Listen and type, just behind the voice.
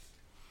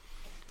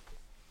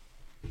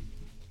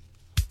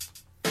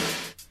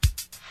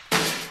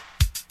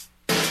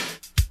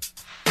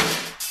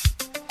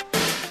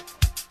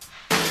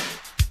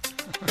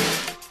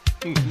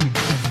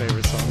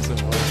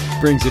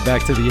Brings you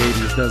back to the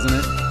 80s, doesn't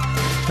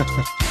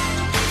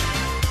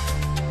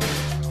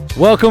it?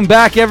 Welcome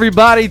back,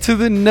 everybody, to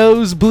the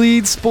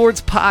Nosebleed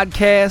Sports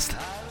Podcast.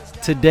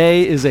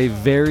 Today is a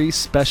very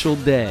special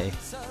day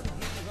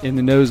in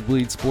the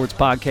Nosebleed Sports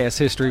Podcast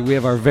history. We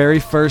have our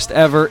very first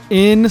ever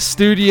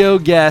in-studio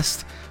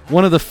guest,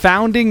 one of the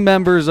founding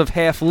members of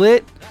Half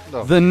Lit,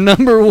 the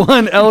number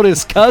one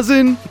eldest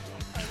cousin,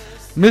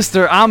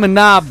 Mr.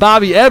 Amanah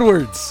Bobby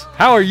Edwards.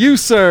 How are you,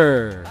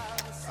 sir?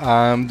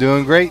 I'm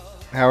doing great.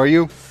 How are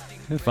you?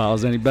 If I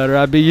was any better,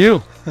 I'd be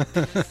you.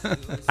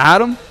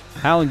 Adam,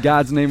 how in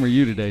God's name are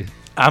you today?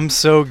 I'm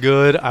so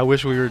good. I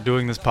wish we were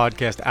doing this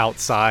podcast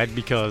outside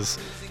because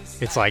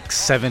it's like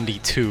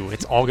 72.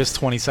 It's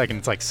August 22nd.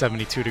 It's like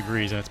 72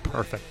 degrees, and it's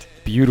perfect.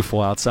 Beautiful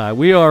outside.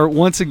 We are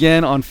once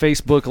again on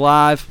Facebook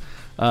Live.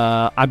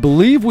 I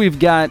believe we've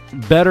got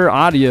better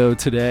audio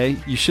today.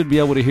 You should be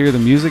able to hear the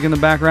music in the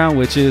background,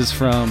 which is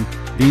from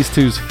these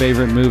two's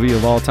favorite movie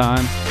of all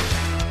time,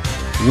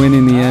 Win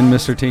in the End,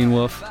 Mr. Teen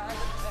Wolf.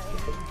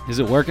 Is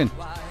it working?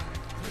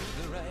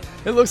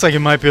 It looks like it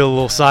might be a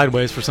little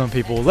sideways for some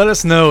people. Let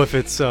us know if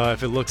it's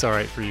if it looks all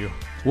right for you.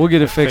 We'll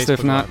get it fixed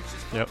if not.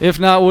 Yep. If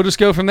not, we'll just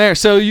go from there.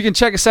 So you can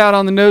check us out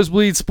on the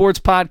Nosebleed Sports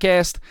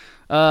Podcast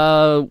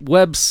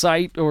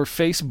website or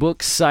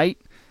Facebook site.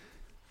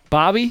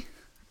 Bobby,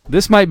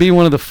 this might be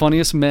one of the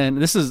funniest men.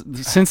 This is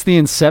since the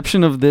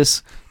inception of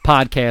this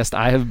podcast,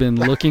 I have been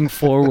looking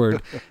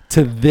forward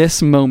to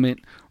this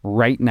moment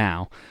right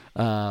now.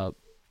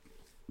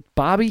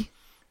 Bobby?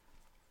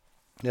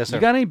 Yes, sir.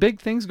 You got any big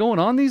things going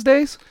on these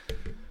days?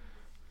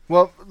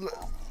 Well,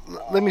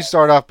 let me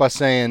start off by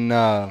saying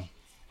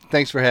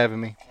thanks for having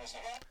me.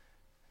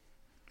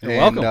 You're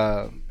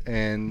welcome.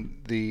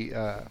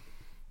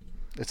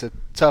 It's a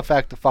tough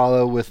act to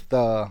follow with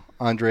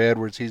Andre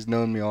Edwards. He's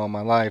known me all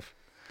my life,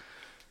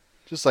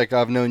 just like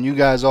I've known you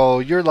guys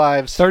all your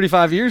lives.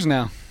 35 years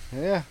now.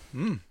 Yeah.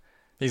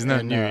 He's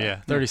known you,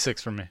 yeah.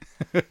 36 for me.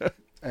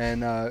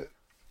 And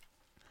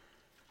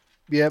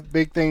yeah,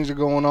 big things are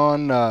going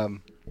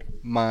on.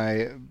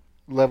 My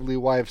lovely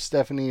wife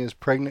Stephanie is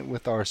pregnant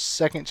with our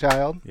second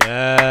child.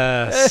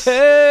 Yes.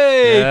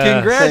 Hey, Yeah.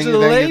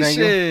 congratulations. Thank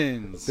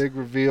you. Big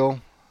reveal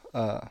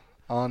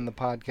on the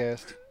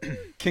podcast.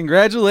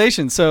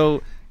 Congratulations.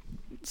 So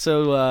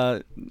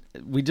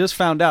we just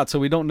found out, so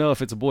we don't know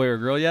if it's a boy or a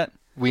girl yet.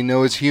 We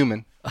know it's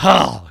human.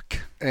 Oh,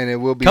 and it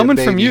will be coming a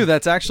baby. from you,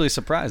 that's actually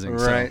surprising.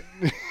 Right.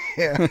 So.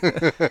 Yeah.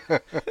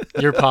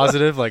 You're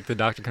positive? Like the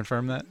doctor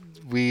confirmed that?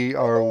 We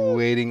are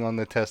waiting on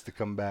the test to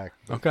come back.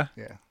 Okay.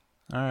 Yeah.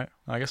 All right.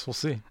 I guess we'll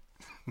see.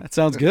 That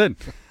sounds good.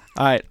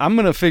 All right, I'm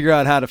going to figure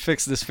out how to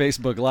fix this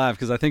Facebook Live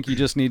because I think you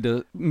just need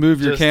to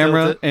move your Just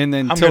camera tilt it. and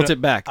then I'm tilt gonna-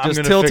 it back. I'm Just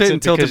gonna tilt fix it and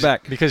tilt it because-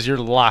 back. Because you're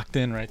locked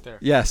in right there.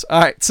 Yes.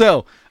 All right.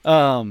 So,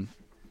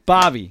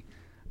 Bobby,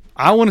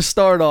 I want to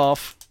start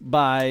off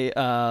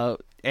by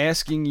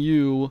asking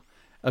you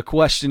a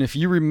question, if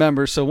you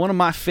remember. So one of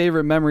my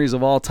favorite memories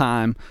of all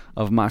time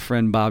of my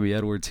friend Bobby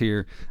Edwards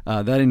here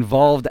that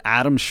involved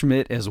Adam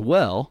Schmidt as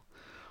well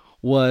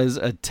was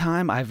a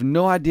time, I have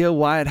no idea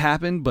why it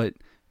happened, but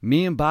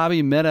me and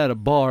Bobby met at a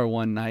bar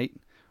one night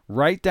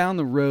right down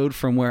the road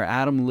from where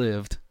Adam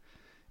lived.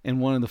 And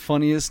one of the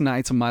funniest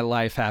nights of my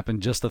life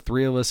happened, just the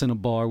three of us in a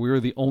bar. We were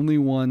the only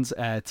ones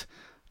at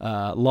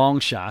Long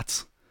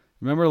Shots.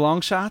 Remember Long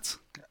Shots?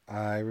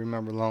 I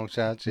remember Long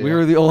Shots. Yeah. We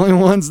were the only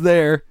ones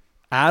there.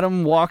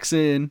 Adam walks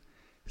in,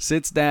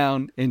 sits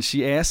down, and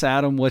she asks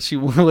Adam what he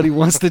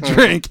wants to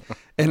drink.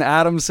 And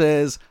Adam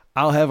says,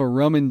 "I'll have a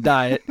rum and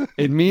diet."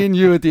 And me and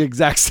you at the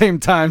exact same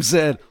time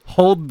said,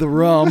 "Hold the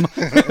rum."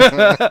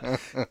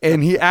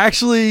 And he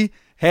actually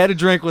had a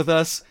drink with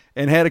us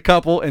and had a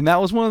couple. And that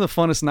was one of the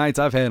funnest nights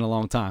I've had in a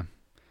long time.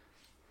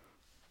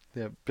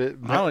 Yeah, I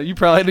don't know,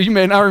 you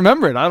may not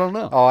remember it. I don't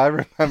know. Oh, I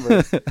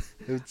remember.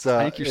 It's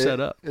I think you're set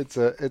up. It's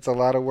a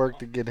lot of work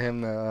to get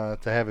him to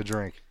have a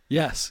drink.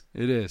 Yes,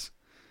 it is.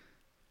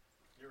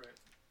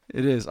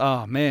 It is.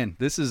 Oh man,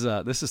 this is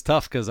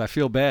tough because I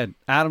feel bad.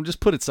 Adam, just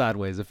put it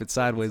sideways. If it's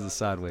sideways, it's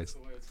sideways.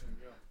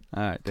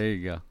 All right, there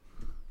you go.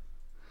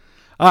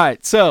 All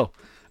right, so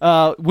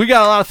we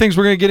got a lot of things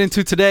we're gonna get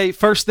into today.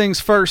 First things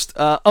first,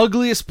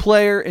 ugliest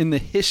player in the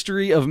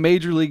history of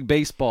Major League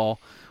Baseball.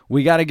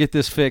 We got to get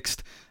this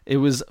fixed. It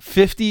was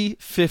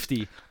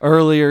 50-50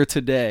 earlier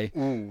today.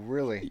 Ooh,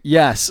 really?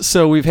 Yes,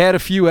 so we've had a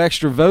few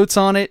extra votes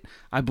on it.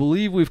 I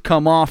believe we've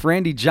come off.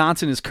 Randy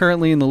Johnson is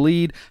currently in the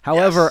lead.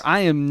 However, Yes. I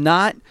am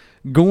not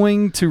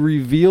going to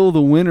reveal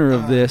the winner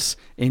of this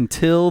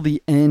until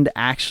the end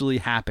actually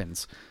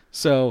happens.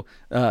 So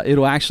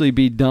it'll actually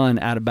be done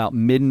at about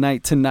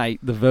midnight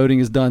tonight. The voting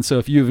is done. So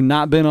if you have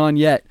not been on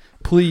yet,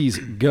 please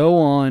go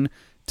on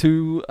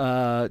to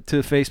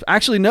Facebook.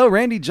 Actually, no,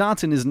 Randy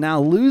Johnson is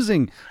now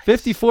losing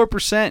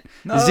 54%.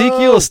 No.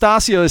 Ezekiel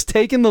Estacio has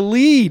taken the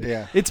lead.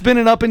 Yeah. It's been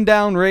an up and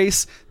down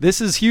race. This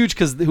is huge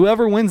because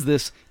whoever wins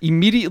this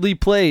immediately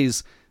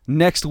plays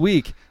next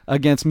week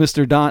against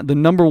Mr. Don, the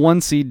number one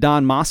seed,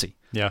 Don Massey.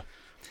 Yeah.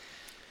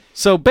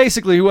 So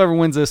basically, whoever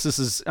wins this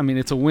is, I mean,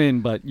 it's a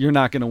win, but you're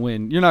not going to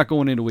win. You're not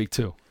going into week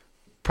 2.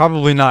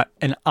 Probably not.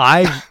 And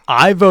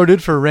I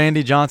voted for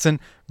Randy Johnson,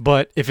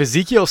 but if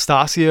Ezekiel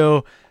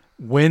Stasio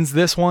wins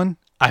this one,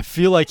 I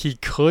feel like he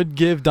could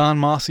give Don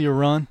Mossy a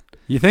run.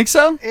 You think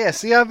so? Yeah,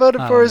 see, I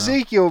voted I for don't know.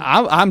 Ezekiel.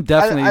 I'm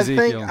definitely I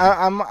Ezekiel. think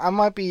I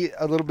might be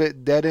a little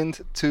bit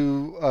deadened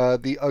to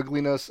the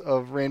ugliness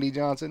of Randy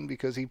Johnson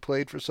because he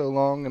played for so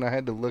long, and I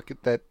had to look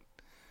at that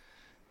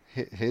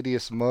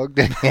hideous mug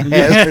that he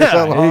has for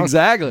so long.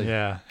 Exactly.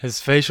 Yeah,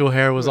 his facial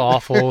hair was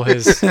awful.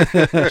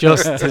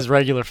 His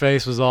regular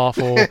face was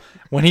awful.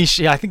 When I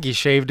think he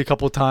shaved a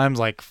couple of times,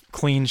 like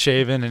clean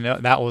shaven,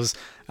 and I was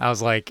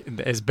like,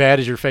 as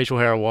bad as your facial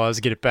hair was,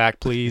 get it back,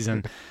 please.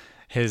 And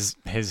his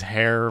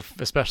hair,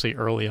 especially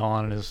early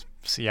on in his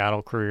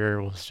Seattle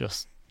career, was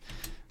just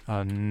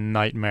a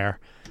nightmare.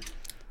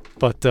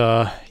 But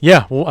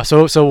yeah,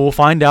 so we'll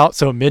find out.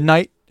 So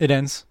midnight it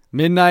ends.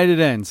 Midnight it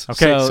ends.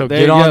 Okay, so there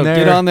get you on go. there.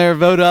 Get on there,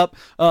 vote up.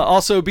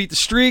 Also, Beat the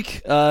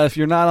Streak. If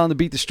you're not on the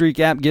Beat the Streak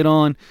app, get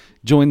on.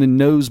 Join the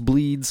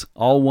Nosebleeds,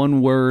 all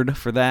one word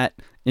for that,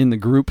 in the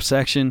group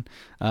section.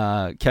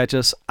 Catch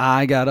us.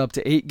 I got up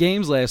to 8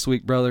 games last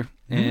week, brother,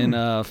 and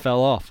fell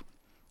off.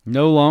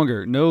 No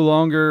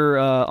longer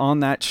on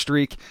that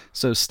streak,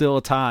 so still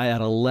a tie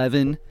at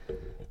 11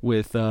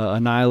 with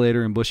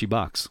Annihilator and Bushy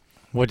Box.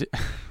 What?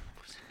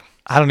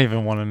 I don't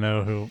even want to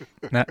know who.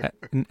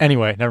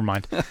 Anyway, never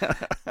mind.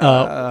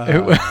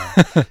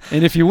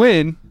 And if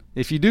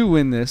you do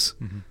win this,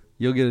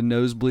 you'll get a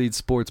Nosebleed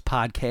Sports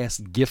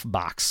Podcast gift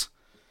box.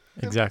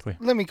 Exactly.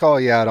 Let me call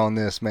you out on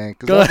this, man,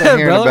 because Go I've been ahead,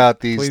 hearing brother. about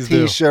these Please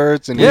do.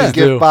 T-shirts and Yeah. these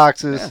gift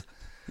boxes. Yeah.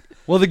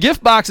 Well, the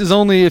gift box is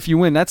only if you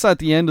win. That's at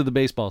the end of the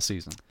baseball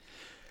season.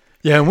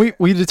 Yeah, and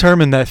we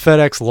determined that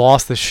FedEx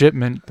lost the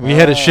shipment. We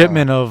had a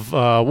shipment of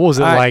what was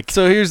it, All right, like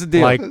so here's the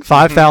deal. like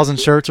 5,000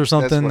 shirts or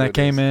something what that it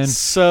came in.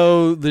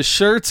 So the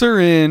shirts are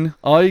in.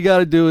 All you got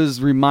to do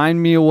is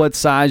remind me of what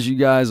size you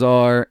guys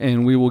are,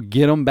 and we will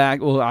get them back.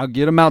 Well, I'll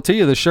get them out to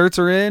you. The shirts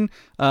are in.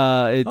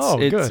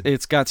 Good.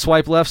 It's got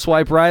swipe left,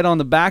 swipe right on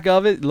the back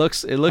of it. It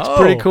looks Oh,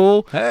 pretty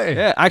cool. hey.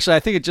 Yeah, actually, I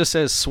think it just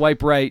says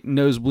swipe right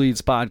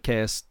Nosebleeds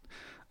Podcast,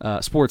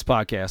 Sports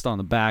Podcast on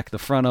the back. The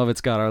front of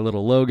it's got our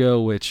little logo,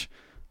 which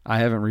I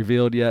haven't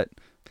revealed yet.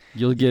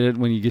 You'll get it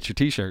when you get your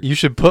T-shirt. You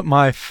should put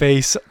my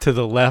face to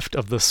the left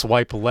of the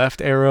swipe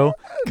left arrow,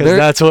 because There-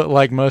 that's what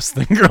like most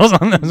of the girls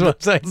on those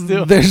websites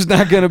do. There's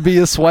not going to be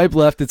a swipe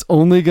left. It's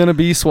only going to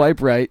be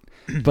swipe right.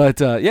 But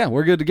yeah,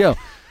 we're good to go.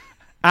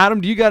 Adam,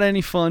 do you got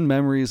any fun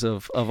memories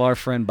of our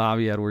friend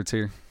Bobby Edwards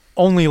here?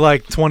 Only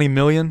like 20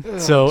 million.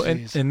 So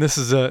jeez. and this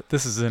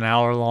is an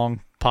hour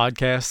long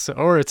podcast,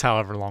 or it's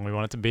however long we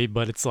want it to be,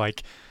 but it's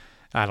like,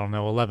 I don't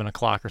know, 11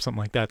 o'clock or something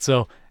like that.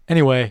 So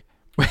anyway,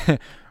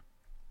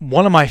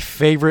 one of my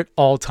favorite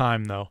all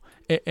time though,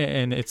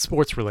 and it's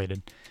sports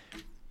related.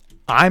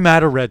 I'm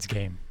at a Reds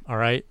game, all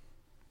right,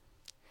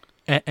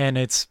 and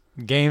it's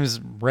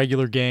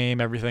regular game,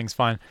 everything's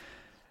fine.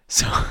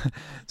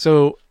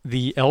 So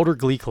the Elder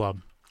Glee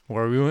Club,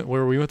 where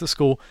we went to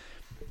school,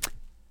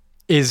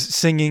 is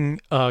singing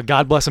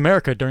God Bless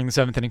America during the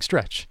 7th inning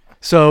stretch.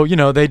 So,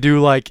 they do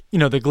like,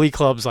 the Glee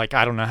Club's like,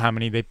 I don't know how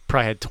many, they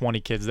probably had 20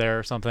 kids there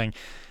or something.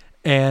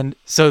 And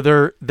so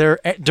they're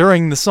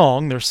during the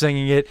song, they're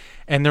singing it,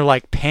 and they're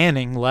like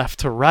panning left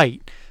to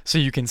right so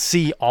you can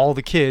see all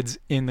the kids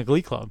in the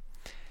Glee Club.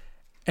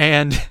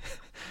 And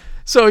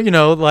so,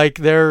 like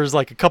there's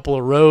like a couple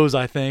of rows,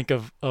 I think,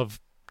 of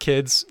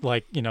kids,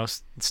 like,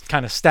 it's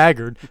kind of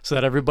staggered so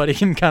that everybody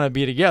can kind of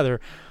be together.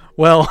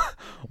 Well,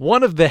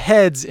 one of the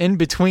heads in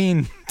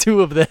between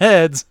two of the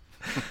heads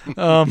in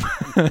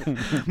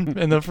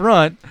the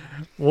front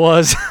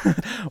was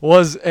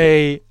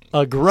a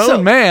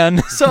grown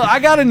man So I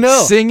got to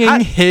know. singing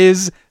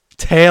his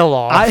tail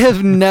off. I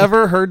have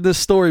never heard this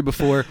story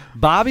before.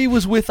 Bobby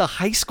was with a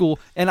high school,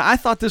 and I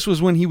thought this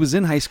was when he was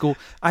in high school.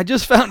 I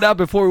just found out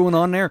before we went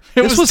on there.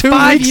 This was 2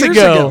 5 weeks years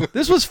ago.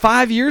 This was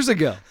 5 years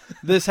ago.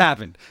 This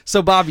happened.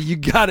 So Bobby, you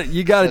got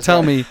to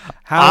tell me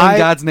how in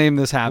God's name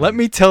this happened. Let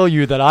me tell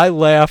you that I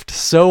laughed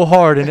so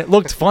hard, and it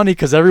looked funny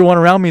because everyone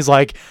around me is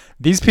like,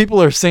 these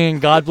people are singing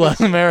God Bless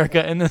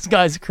America, and this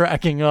guy's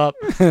cracking up.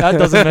 That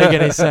doesn't make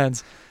any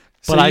sense.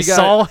 So But I you got-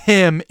 saw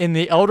him in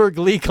the Elder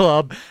Glee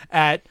Club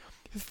at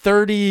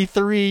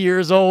 33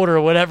 years old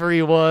or whatever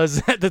he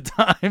was at the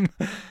time,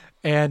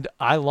 and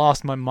I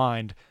lost my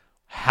mind.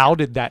 How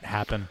did that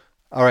happen?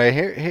 All right,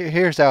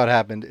 here's how it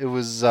happened. It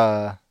was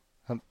I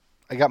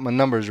got my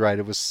numbers right.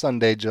 It was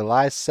Sunday,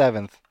 July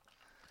 7th,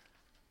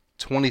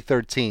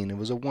 2013. It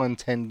was a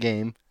 1-10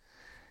 game.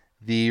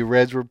 The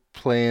Reds were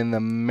playing the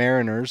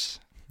Mariners,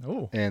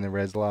 Oh, and the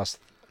Reds lost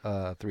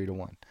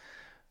 3-1.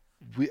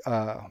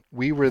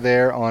 We were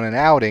there on an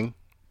outing.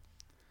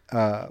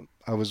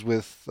 I was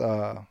with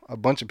a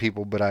bunch of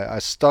people, but I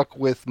stuck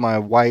with my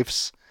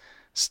wife's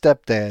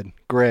stepdad,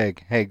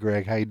 Greg. Hey,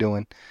 Greg, how you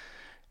doing?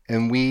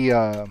 And we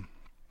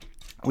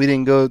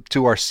didn't go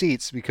to our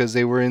seats because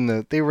they were in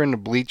the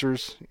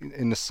bleachers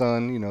in the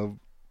sun,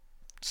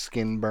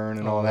 skin burn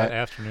and all that.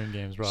 afternoon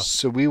game's rough.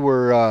 So we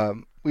were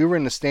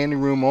in the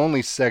standing room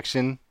only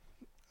section,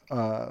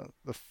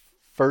 the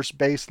first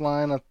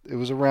baseline. It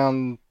was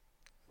around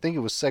think it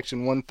was section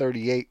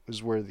 138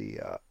 was where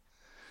the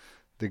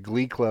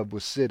Glee Club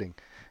was sitting.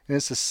 And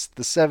it's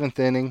the 7th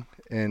inning,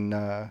 and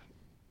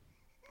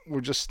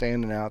we're just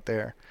standing out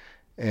there.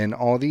 And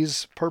all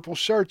these purple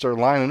shirts are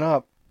lining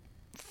up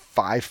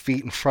 5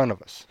 feet in front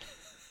of us.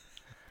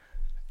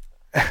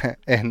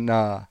 And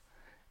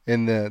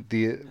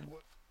the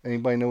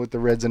anybody know what the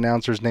Reds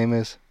announcer's name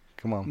is?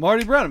 Come on.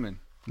 Marty Brenneman.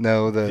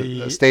 No,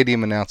 the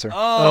stadium announcer.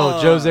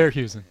 Oh, Joe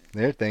Zerhusen.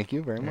 There, thank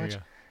you very There much. you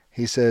go.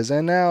 He says,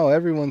 and now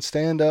everyone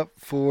stand up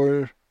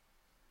for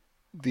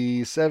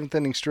the 7th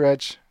inning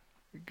stretch.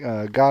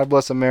 God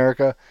bless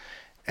America.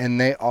 And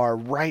they are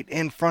right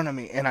in front of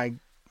me. And I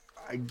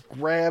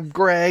grabbed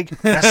Greg.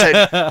 And I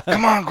said,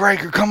 come on,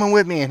 Greg, you're coming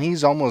with me. And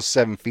he's almost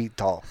 7 feet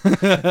tall.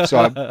 So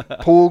I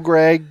pull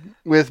Greg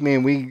with me,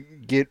 and we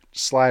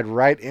slide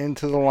right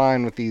into the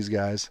line with these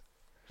guys.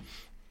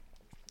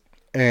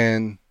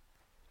 And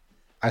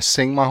I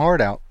sing my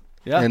heart out.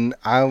 Yeah. And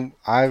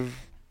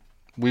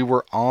we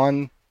were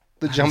on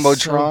the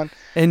Jumbotron.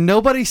 And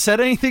nobody said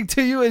anything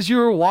to you as you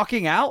were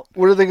walking out?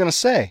 What are they going to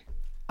say?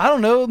 I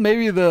don't know.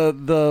 Maybe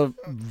the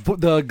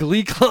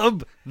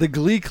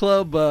Glee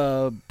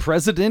Club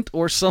president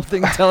or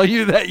something tell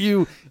you that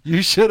you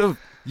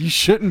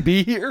shouldn't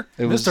be here.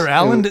 Mr.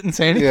 Allen didn't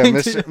say Yeah,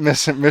 anything. to you?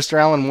 Mr.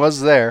 Allen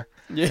was there.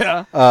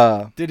 Yeah.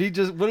 Did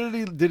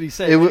he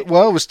say? It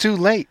was too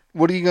late.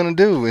 What are you going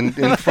to do in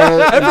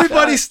front of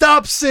Everybody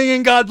stop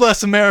singing "God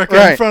Bless America"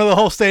 Right. in front of the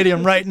whole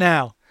stadium right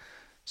now.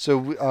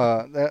 So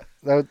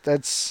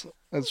that's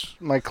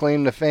my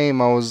claim to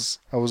fame. I was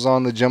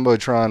on the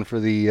Jumbotron for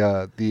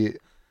the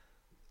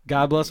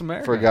God Bless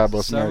America. for God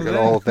Bless America,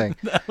 the whole thing.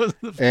 That was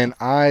And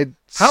I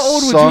How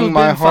old would you sung have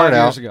my been heart 5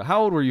 out. years ago?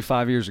 How old were you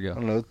 5 years I ago?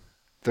 don't know,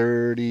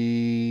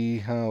 30.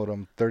 How old?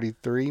 I'm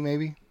 33,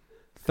 maybe.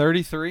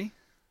 33.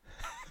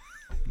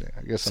 Yeah,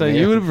 I guess. So I'm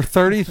you would have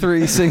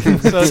 33 singing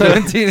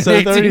 17 and so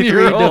 18 33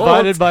 year olds.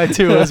 divided by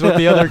 2 is what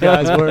the other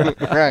guys were.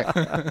 right.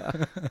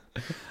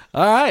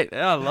 All right.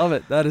 Yeah, I love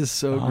it. That is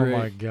so Oh great.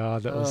 my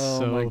God, that was Oh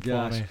so my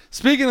gosh. funny.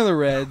 Speaking of the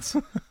Reds,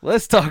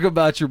 let's talk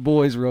about your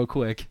boys real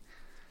quick.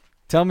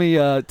 Tell me,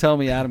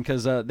 Adam,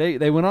 because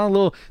they went on a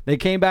little. They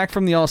came back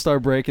from the All-Star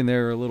break and they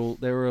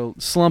were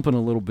slumping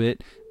a little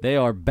bit. They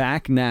are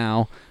back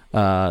now.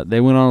 They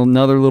went on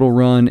another little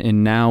run,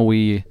 and now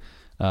we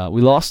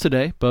lost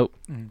today, but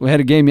we had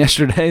a game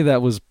yesterday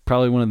that was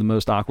probably one of the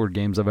most awkward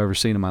games I've ever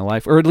seen in my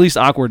life, or at least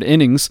awkward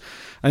innings.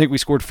 I think we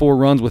scored 4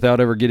 runs without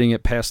ever getting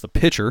it past the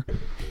pitcher.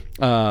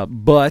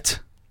 But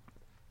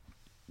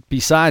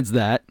besides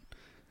that,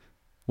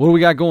 what do we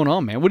got going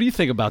on, man? What do you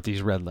think about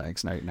these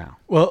Redlegs right now?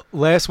 Well,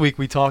 last week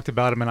we talked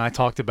about them, and I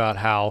talked about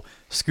how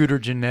Scooter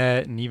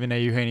Gennett and even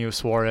Eugenio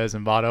Suarez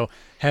and Votto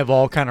have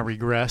all kind of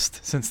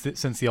regressed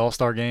since the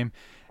All-Star game.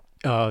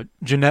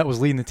 Gennett was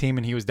leading the team,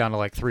 and he was down to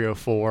like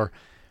 304.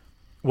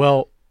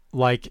 Well,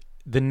 like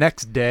the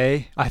next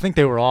day, I think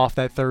they were off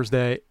that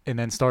Thursday, and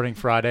then starting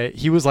Friday,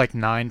 he was like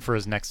 9 for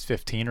his next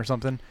 15 or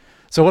something.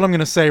 So what I'm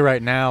going to say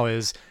right now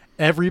is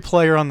every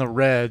player on the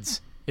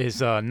Reds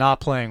is not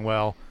playing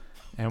well,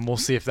 and we'll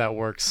see if that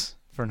works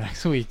for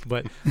next week.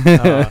 But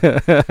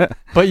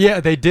yeah,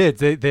 they did.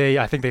 They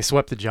I think they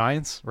swept the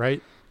Giants,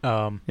 right?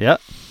 Yeah.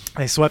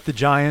 They swept the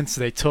Giants.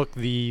 They took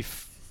the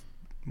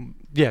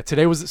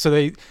today was so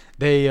they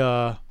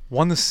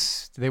won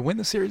this. Did they win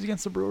the series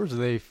against the Brewers, or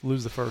did they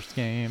lose the first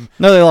game?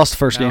 No, they lost the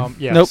first game.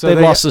 Yeah, nope, so they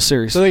they lost the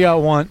series. So they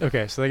got one.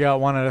 Okay, so they got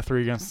 1 out of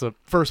 3 against the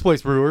first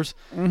place Brewers.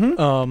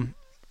 Mm-hmm.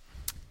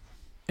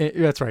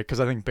 That's right, because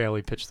I think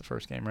Bailey pitched the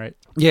first game, right?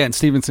 Yeah, and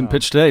Stevenson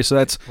pitched today, so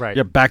that's right.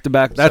 Yeah, back to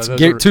back. That's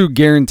those are 2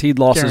 guaranteed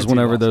losses guaranteed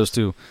whenever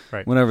losses.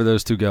 whenever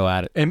those two go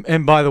at it.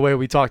 And by the way,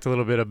 we talked a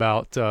little bit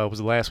about was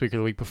it last week or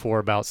the week before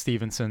about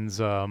Stevenson's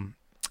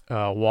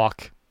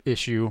walk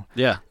issue.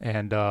 Yeah,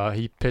 and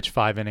he pitched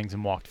 5 innings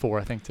and walked 4,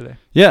 I think, today.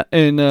 Yeah,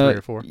 and 3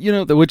 or 4.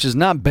 which is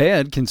not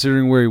bad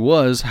considering where he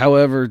was.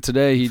 However,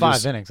 today he 5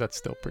 just innings. That's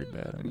still pretty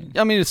bad.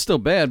 I mean, it's still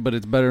bad, but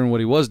it's better than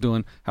what he was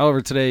doing. However,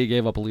 today he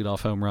gave up a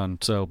leadoff home run.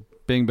 So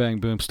bing, bang,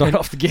 boom, start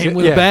off the game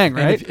with a bang,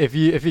 right? And if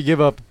you give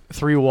up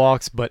 3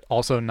 walks but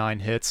also 9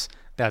 hits,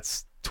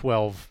 that's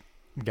 12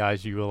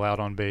 guys you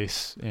allowed on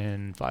base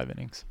in 5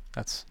 innings.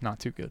 That's not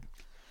too good.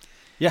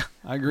 Yeah,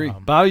 I agree.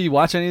 Bobby, you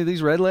watch any of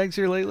these Redlegs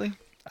here lately?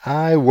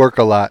 I work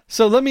a lot.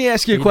 So let me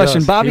ask you a He question,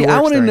 does. Bobby. He I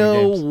works want to during the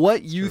know games.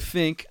 what you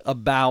think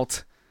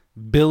about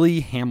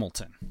Billy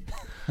Hamilton,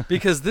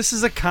 because this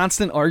is a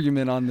constant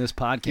argument on this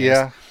podcast.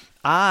 Yeah.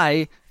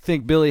 I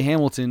think Billy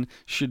Hamilton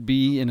should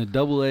be in a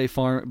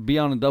be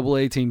on a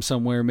AA team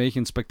somewhere,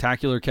 making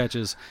spectacular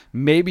catches,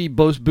 maybe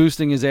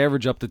boosting his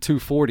average up to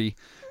 240.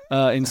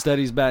 Instead,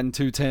 he's batting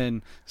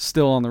 210,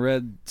 still on the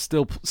red,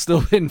 still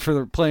playing for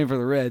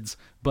the Reds.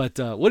 But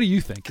what do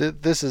you think?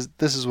 This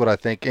is what I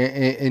think.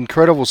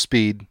 Incredible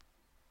speed.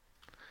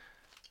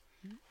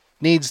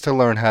 Needs to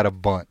learn how to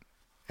bunt.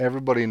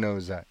 Everybody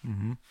knows that.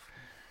 Mm-hmm.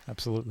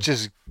 Absolutely.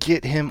 Just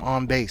get him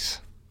on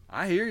base.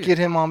 I hear you. Get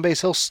him on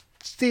base. He'll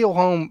steal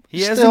home.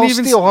 He hasn't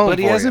even steal home, but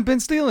he for hasn't you. been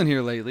stealing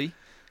here lately.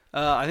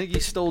 I think he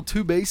stole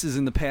 2 bases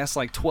in the past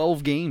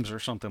 12 games or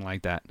something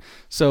like that.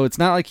 So it's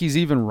not like he's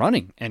even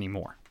running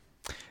anymore.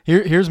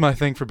 Here's my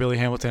thing for Billy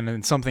Hamilton,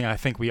 and something I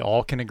think we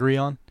all can agree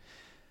on.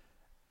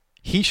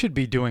 He should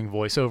be doing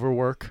voiceover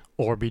work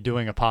or be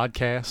doing a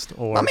podcast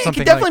or My man something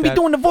could definitely like that.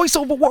 be doing the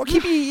voiceover work. He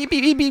be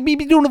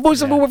doing the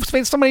voiceover work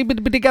for somebody,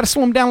 but they got to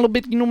slow him down a little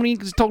bit. You know what I mean?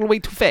 Because he's talking way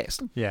too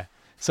fast. Yeah.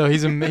 So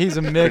he's a mix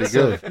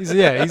good. of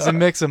he's a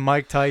mix of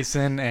Mike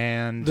Tyson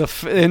and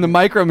The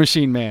Micro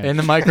Machine Man.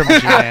 the Micro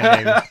Machine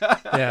Man, maybe.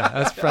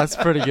 Yeah, that's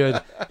pretty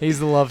good. He's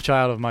the love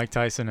child of Mike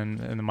Tyson and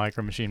the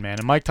Micro Machine Man.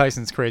 And Mike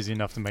Tyson's crazy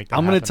enough to make that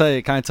I'm gonna happen. tell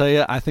you. Can I tell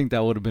you? I think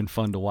that would have been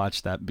fun to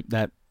watch that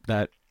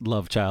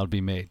love child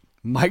be made.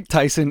 Mike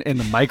Tyson and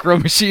the Micro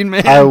Machine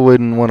Man. I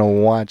wouldn't want to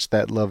watch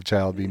that love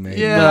child be made.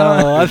 Yeah.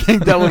 No, I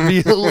think that would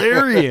be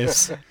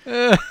hilarious.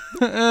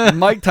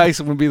 Mike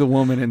Tyson would be the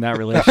woman in that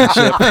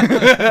relationship.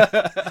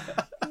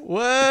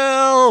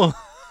 Well,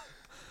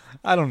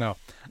 I don't know.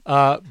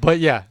 But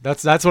yeah,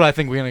 that's what I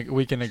think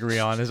we can agree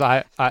on. Is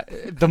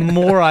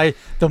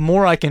the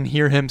more I can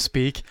hear him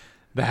speak,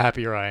 the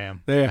happier I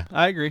am. Yeah,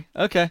 I agree.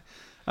 Okay.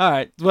 All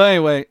right. Well,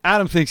 anyway,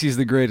 Adam thinks he's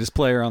the greatest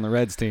player on the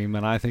Reds team,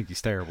 and I think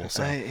he's terrible.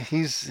 So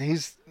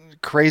He's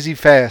crazy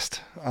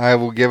fast. I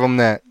will give him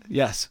that.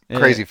 yes,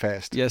 Crazy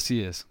fast. Yes,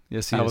 he is.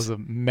 Yes, he That is. was a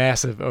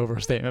massive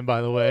overstatement,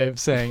 by the way, of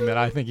saying that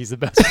I think he's the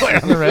best player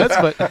on the Reds.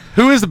 But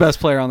Who is the best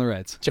player on the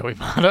Reds? Joey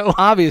Votto.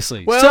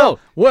 Obviously. Well,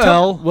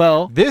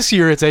 well. This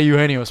year it's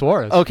Eugenio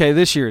Suarez. Okay,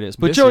 this year it is.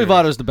 But This Joey year it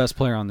Votto is the best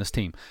player on this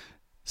team.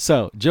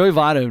 So Joey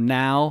Votto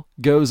now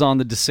goes on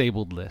the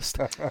disabled list.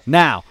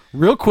 Now,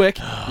 real quick,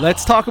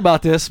 let's talk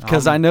about this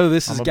because I know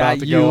this has I'm got about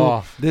to you. go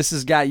off. This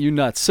has got you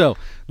nuts. So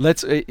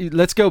let's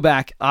go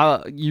back.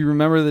 You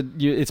remember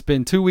that it's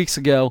been 2 weeks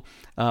ago.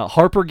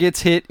 Harper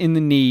gets hit in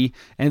the knee,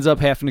 ends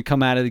up having to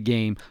come out of the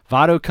game.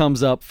 Votto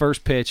comes up,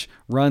 first pitch,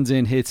 runs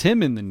in, hits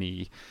him in the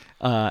knee,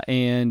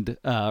 and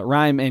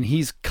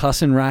he's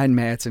cussing Ryan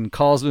Madson,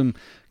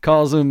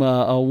 calls him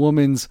a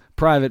woman's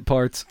private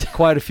parts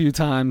quite a few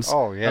times.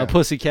 Oh, yeah. A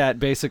pussycat,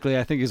 basically,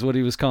 I think is what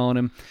he was calling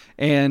him,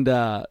 and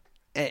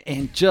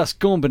just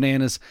going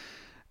bananas.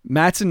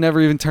 Madsen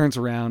never even turns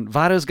around.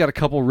 Votto's got a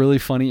couple really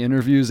funny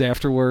interviews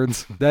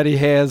afterwards that he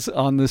has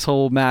on this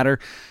whole matter.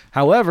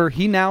 However,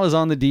 he now is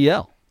on the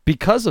DL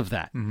because of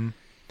that. Mm-hmm.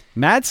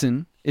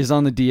 Madsen is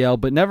on the DL,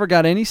 but never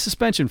got any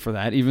suspension for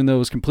that, even though it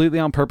was completely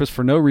on purpose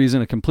for no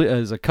reason.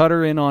 As a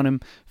cutter in on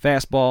him,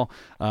 fastball,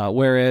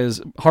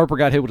 whereas Harper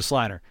got hit with a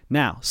slider.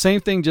 Now,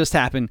 same thing just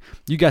happened.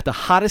 You got the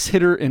hottest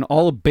hitter in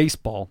all of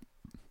baseball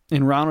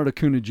in Ronald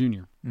Acuna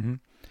Jr., Mm-hmm.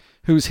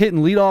 who's hitting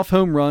leadoff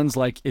home runs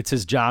like it's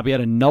his job. He had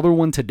another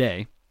one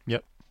today.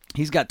 Yep.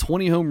 He's got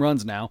 20 home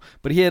runs now,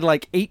 but he had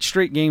like 8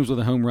 straight games with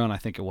a home run, I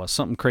think it was.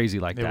 Something crazy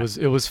like that.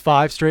 It was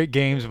 5 straight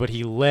games, but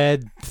he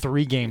led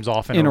 3 games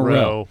off in a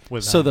row.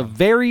 With So the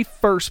very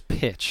first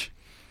pitch,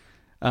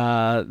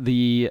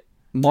 the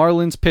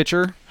Marlins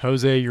pitcher,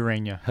 Jose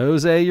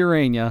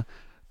Urena,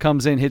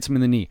 comes in, hits him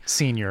in the knee.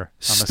 Senior, I'm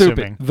Stupid.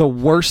 assuming. The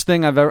worst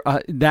thing I've ever.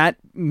 That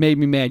made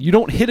me mad. You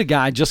don't hit a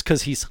guy just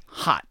because he's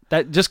hot.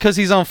 That just because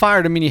he's on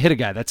fire doesn't mean you hit a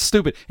guy. That's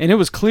stupid. And it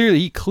was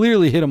he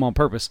clearly hit him on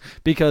purpose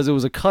because it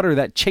was a cutter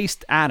that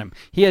chased at him.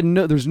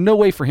 There's no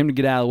way for him to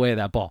get out of the way of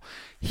that ball.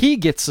 He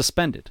gets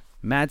suspended.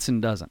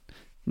 Madsen doesn't.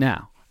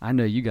 Now, I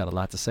know you got a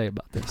lot to say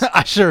about this.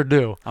 I sure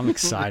do. I'm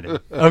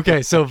excited.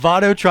 Okay, so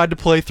Votto tried to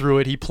play through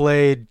it. He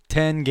played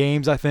 10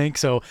 games, I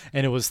think.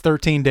 And it was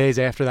 13 days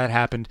after that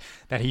happened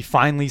that he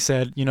finally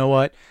said, you know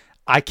what?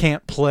 I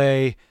can't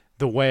play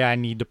the way I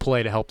need to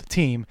play to help the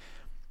team.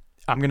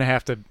 I'm going to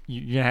have to,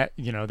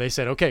 they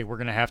said, okay, we're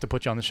going to have to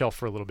put you on the shelf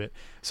for a little bit.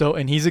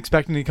 And he's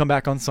expecting to come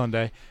back on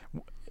Sunday,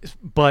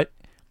 but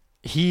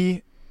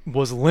he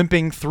was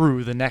limping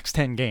through the next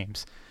 10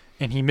 games,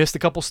 and he missed a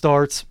couple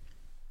starts,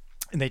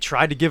 and they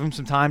tried to give him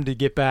some time to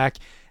get back.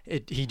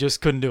 He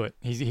just couldn't do it.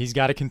 He's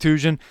got a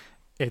contusion.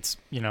 It's,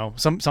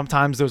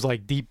 sometimes those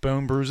like deep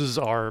bone bruises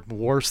are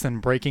worse than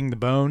breaking the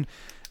bone.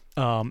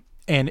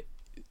 And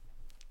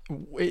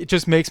it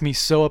just makes me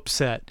so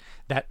upset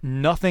that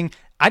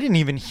I didn't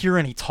even hear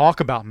any talk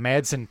about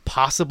Madsen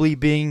possibly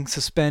being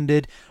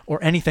suspended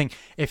or anything.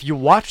 If you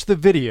watch the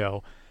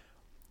video,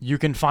 you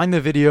can find the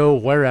video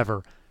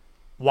wherever.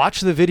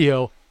 Watch the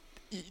video.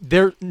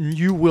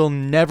 You will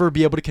never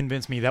be able to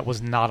convince me that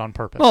was not on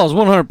purpose. Well, it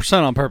was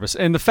 100% on purpose.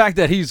 And the fact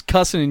that he's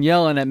cussing and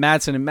yelling at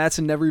Madsen and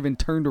Madsen never even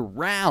turned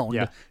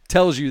around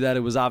tells you that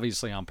it was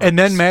obviously on purpose. And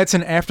then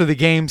Madsen, after the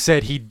game,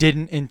 said he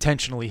didn't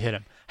intentionally hit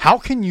him. How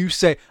can you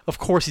say, of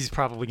course he's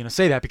probably going to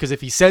say that, because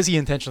if he says he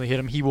intentionally hit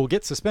him, he will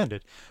get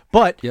suspended.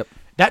 But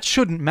that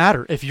shouldn't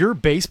matter. If you're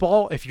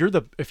baseball, if you're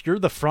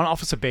the front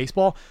office of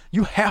baseball,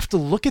 you have to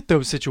look at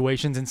those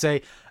situations and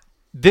say,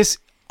 this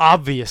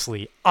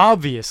obviously,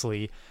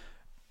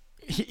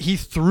 he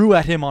threw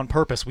at him on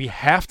purpose. We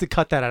have to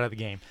cut that out of the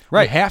game.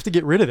 Right. We have to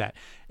get rid of that.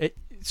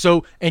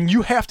 And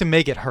you have to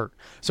make it hurt.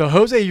 So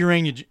Jose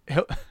Urena,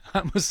 I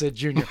almost said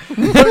Junior.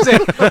 Jose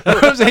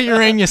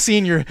Urena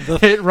Sr.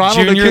 hit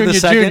Ronald Acuna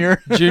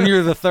Jr.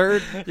 Junior the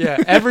third. Yeah,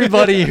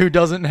 everybody who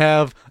doesn't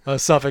have a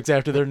suffix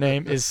after their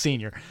name is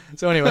senior.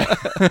 So anyway,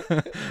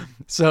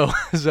 so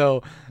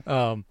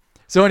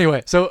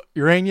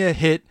Urena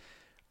hit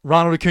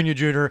Ronald Acuna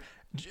Jr.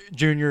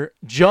 Jr.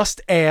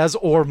 just as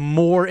or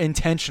more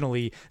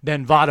intentionally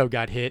than Votto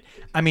got hit.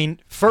 I mean,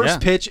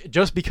 first pitch,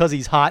 just because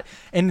he's hot.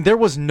 And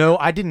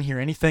I didn't hear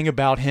anything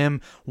about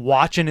him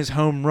watching his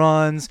home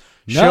runs,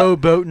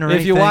 showboating or anything.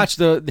 If you watch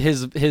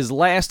his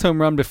last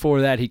home run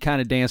before that, he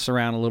kind of danced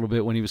around a little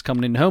bit when he was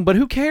coming in home. But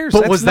who cares?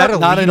 But was that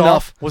not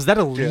enough? Was that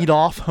a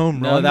lead-off home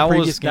run? No, that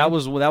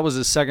was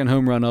his second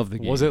home run of the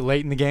game. Was it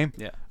late in the game?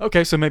 Yeah.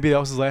 Okay, so maybe that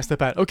was his last at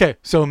bat. Okay,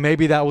 so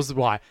maybe that was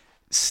why.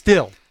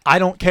 Still, I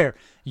don't care.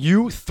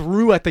 You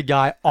threw at the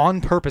guy on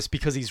purpose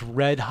because he's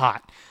red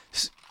hot.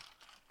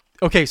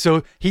 Okay,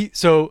 so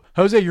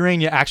Jose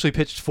Urena actually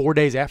pitched 4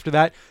 days after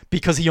that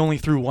because he only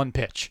threw one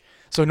pitch.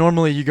 So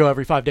normally you go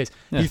every 5 days.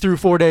 Yeah. He threw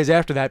 4 days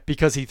after that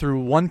because he threw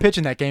one pitch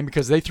in that game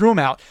because they threw him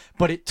out,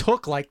 but it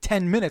took like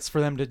 10 minutes for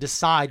them to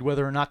decide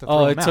whether or not to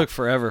throw him out. Oh, it took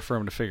forever for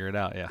him to figure it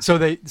out, yeah. So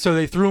they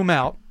threw him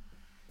out.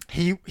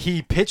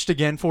 He pitched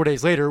again 4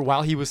 days later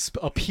while he was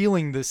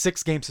appealing the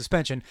 6-game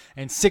suspension,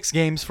 and 6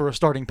 games for a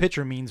starting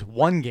pitcher means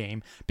 1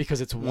 game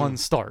because it's one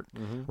start,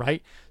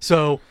 right?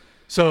 So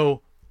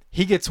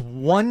he gets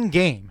 1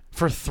 game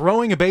for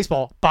throwing a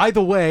baseball. By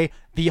the way,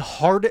 the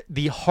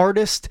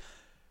hardest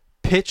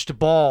pitched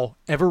ball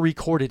ever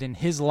recorded in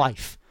his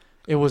life.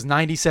 It was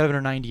 97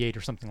 or 98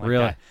 or something like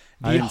that.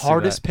 The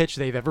hardest pitch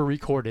they've ever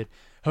recorded,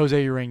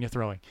 Jose Urena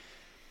throwing.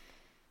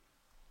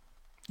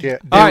 Yeah,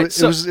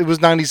 it was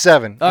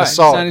 97. All right, I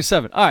saw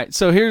 97. All right,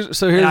 so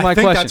here's my I question.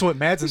 think that's what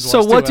Madsen's was.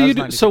 So what too. do you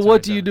do? So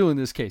what do you do in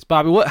this case,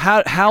 Bobby?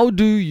 How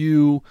do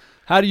you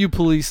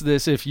police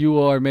this if you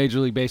are Major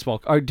League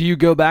Baseball? Or do you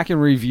go back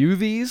and review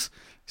these?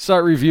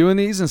 Start reviewing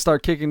these and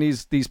start kicking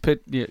these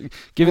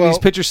giving these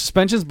pitchers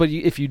suspensions. But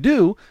if you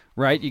do,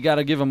 right, you got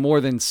to give them more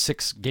than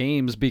 6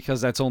 games because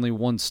that's only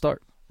 1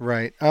 start.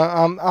 Right.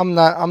 I'm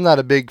not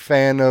a big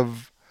fan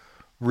of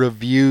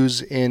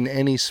reviews in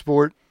any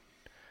sport.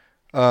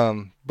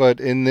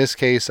 But in this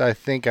case, I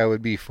think I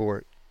would be for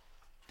it.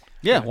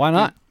 Yeah, why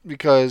not?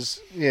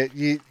 Because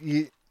you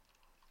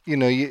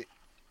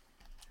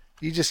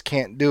just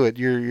can't do it.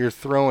 You're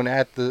throwing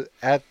at the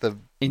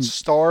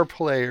star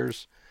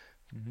players,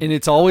 and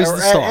it's always or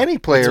the star. Any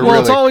player,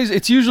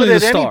 it's usually but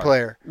the at star. any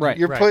player, right?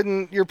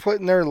 You're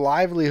putting their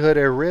livelihood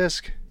at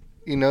risk.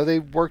 They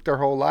worked their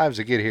whole lives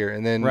to get here,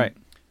 and then right.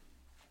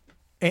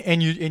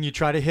 And you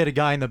try to hit a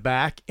guy in the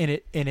back, and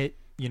it.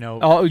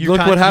 Oh, look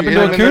what happened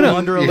to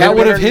Acuna. That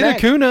would have hit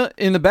Acuna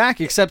in the back,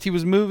 except he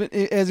was moving.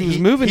 As he was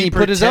moving, he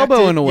put his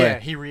elbow in the way. Yeah,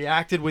 he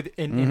reacted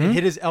and it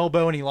hit his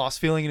elbow, and he lost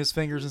feeling in his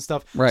fingers and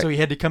stuff. Right. So he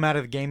had to come out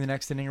of the game the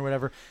next inning or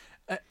whatever.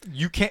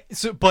 You can't.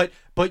 So, but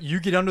you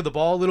get under the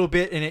ball a little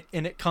bit,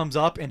 and it comes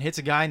up and hits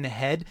a guy in the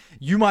head.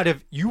 You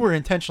were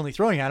intentionally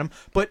throwing at him,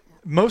 but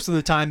most of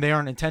the time they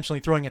aren't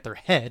intentionally throwing at their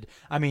head.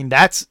 I mean,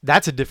 that's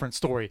a different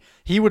story.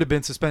 He would have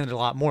been suspended a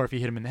lot more if he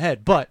hit him in the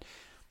head, but.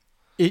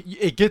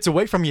 It gets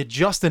away from you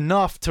just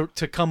enough to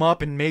come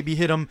up and maybe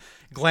hit them,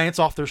 glance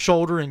off their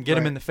shoulder and get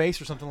them in the face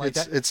or something like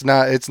that. It's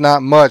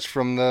not much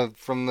from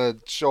the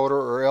shoulder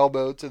or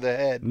elbow to the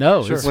head.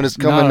 No, when it's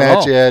coming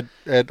at you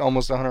at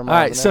almost 100 miles an hour.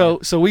 All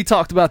right, so we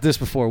talked about this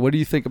before. What do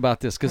you think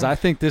about this? Because I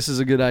think this is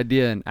a good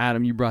idea. And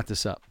Adam, you brought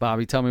this up.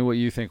 Bobby, tell me what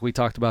you think. We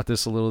talked about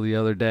this a little the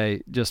other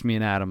day, just me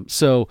and Adam.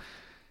 So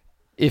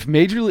if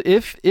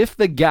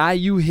the guy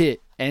you hit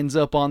ends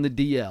up on the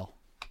DL,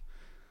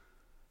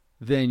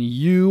 then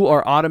you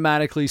are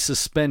automatically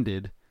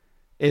suspended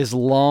as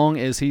long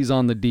as he's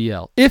on the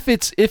DL. If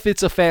it's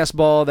a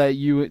fastball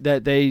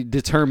that they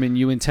determine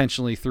you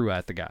intentionally threw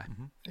at the guy.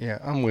 Yeah,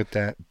 I'm with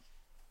that.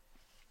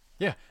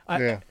 Yeah.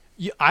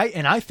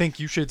 I think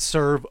you should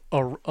serve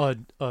a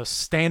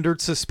standard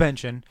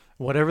suspension,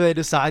 whatever they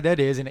decide that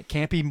is, and it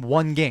can't be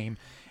 1 game.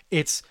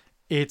 It's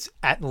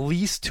at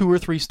least 2 or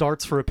 3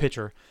 starts for a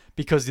pitcher,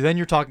 because then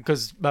you're talking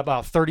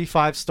about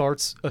 35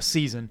 starts a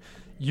season.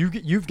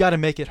 You've got to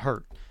make it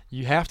hurt.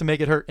 You have to make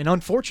it hurt. And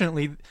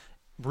unfortunately,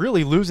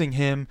 really losing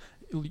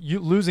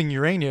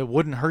Urena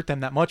wouldn't hurt them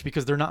that much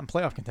because they're not in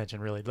playoff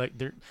contention, really. Like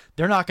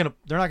they're not gonna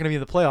be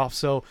in the playoffs.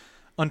 So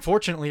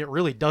unfortunately, it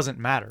really doesn't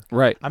matter.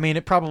 Right. I mean,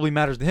 it probably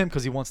matters to him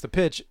because he wants to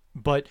pitch,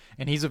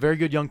 and he's a very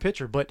good young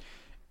pitcher, but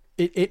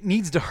it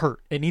needs to hurt.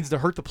 It needs to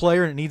hurt the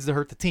player, and it needs to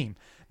hurt the team.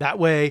 That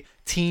way,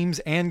 teams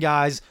and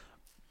guys,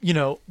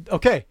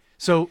 okay.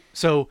 So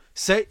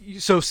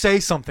say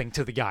something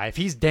to the guy. If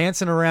he's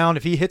dancing around,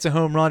 if he hits a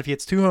home run, if he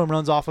hits 2 home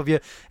runs off of you,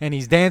 and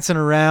he's dancing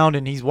around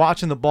and he's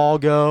watching the ball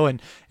go and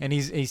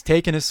he's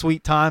taking his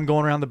sweet time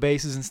going around the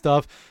bases and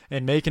stuff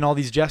and making all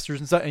these gestures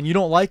and stuff, and you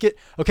don't like it,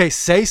 okay,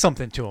 say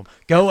something to him.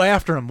 Go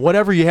after him.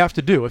 Whatever you have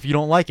to do if you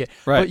don't like it.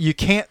 Right. But you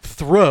can't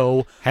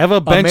throw have a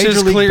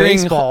benches clearing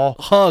baseball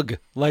hug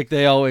like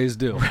they always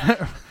do.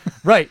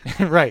 Right.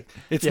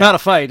 It's not a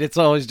fight. It's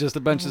always just a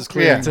benches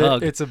clearing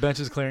hug. It's a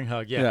benches clearing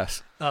hug. Yeah.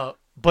 Yes.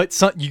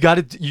 But you got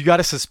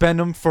to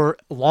suspend him for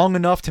long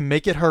enough to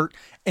make it hurt,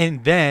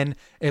 and then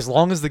as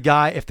long as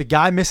if the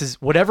guy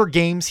misses whatever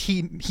games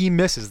he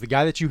misses, the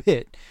guy that you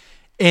hit,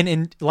 and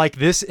in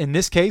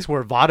this case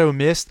where Votto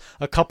missed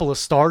a couple of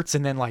starts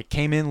and then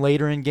came in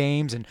later in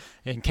games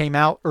and came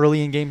out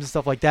early in games and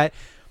stuff like that,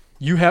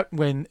 you have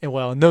in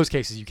those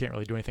cases you can't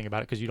really do anything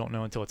about it because you don't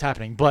know until it's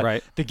happening. But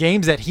Right. the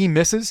games that he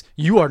misses,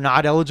 you are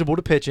not eligible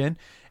to pitch in.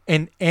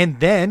 And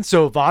then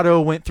so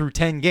Votto went through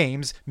 10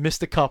 games,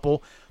 missed a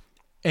couple,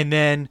 and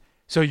then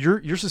so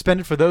you're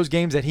suspended for those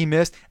games that he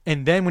missed.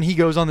 And then when he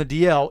goes on the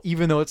DL,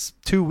 even though it's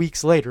 2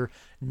 weeks later,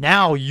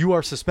 now you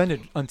are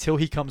suspended until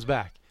he comes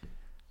back.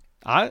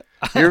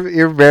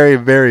 You're very,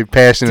 very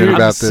passionate Dude,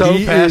 about I'm this.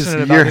 so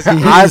passionate about Your this.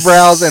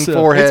 eyebrows and So-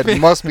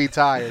 forehead must be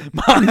tired.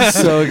 I'm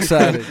so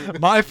excited.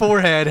 My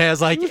forehead has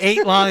like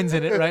 8 lines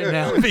in it right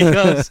now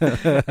because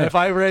if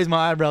I raise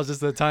my eyebrows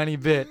just a tiny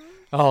bit,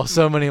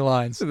 so many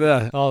lines.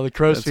 Yeah. Oh, the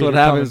crow's That's feet what are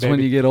happens coming, when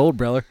baby. you get old,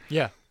 brother.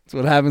 Yeah, That's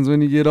what happens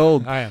when you get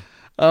old. I am.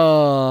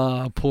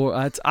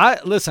 Poor.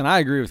 Listen. I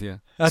agree with you.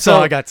 That's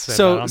all I got to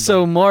say about it. I'm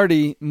So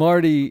done.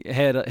 Marty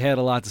had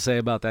a lot to say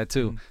about that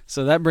too.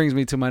 So that brings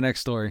me to my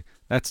next story.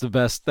 That's the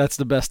best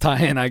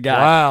tie-in I got.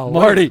 Wow.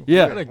 Marty. What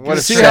Yeah. a What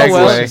a See how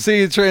well? segue.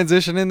 See the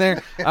transition in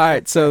there. All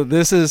right. So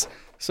this is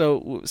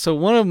so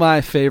one of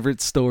my favorite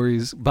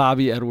stories,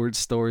 Bobby Edwards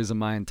stories of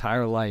my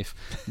entire life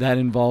that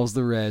involves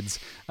the Reds,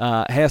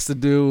 has to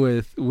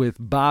do with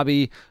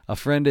Bobby, a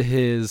friend of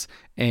his,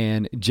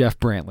 and Jeff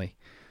Brantley.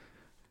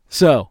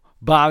 So,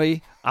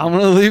 Bobby, I'm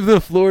going to leave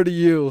the floor to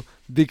you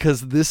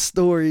because this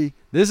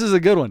is a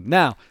good one.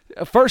 Now,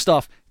 first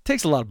off, it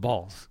takes a lot of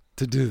balls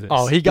to do this.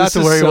 Oh, he got This to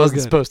is where he so wasn't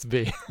good. supposed to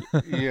be.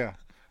 Yeah.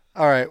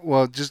 All right.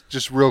 Well,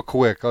 just real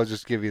quick, I'll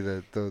just give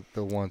you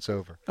the once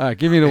over. All right,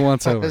 give me the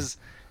once over.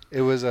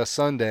 It was a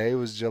Sunday. It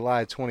was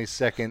July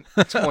 22nd,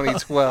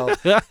 2012.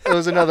 It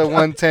was another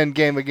 110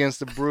 game against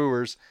the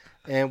Brewers,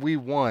 and we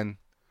won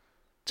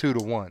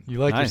 2-1. You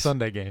like your Nice.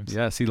 Sunday games.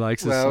 Yes, he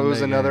likes his Well, it was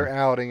Sunday another game.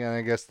 outing, and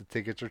I guess the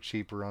tickets are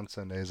cheaper on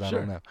Sundays. I Sure.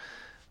 don't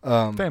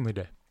know. Family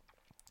day.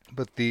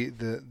 But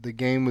the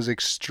game was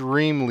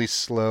extremely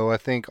slow. I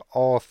think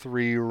all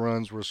 3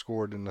 runs were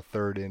scored in the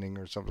 3rd inning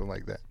or something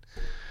like that.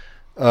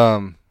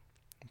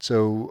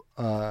 So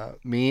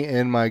me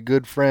and my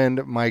good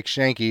friend Mike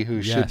Shanky,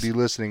 who should Yes. be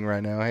listening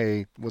right now.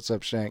 Hey, what's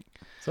up, Shank?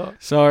 So,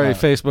 Sorry,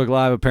 Facebook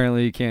Live.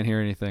 Apparently, you can't hear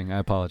anything. I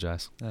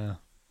apologize.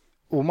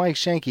 Well, Mike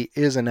Shanky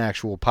is an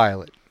actual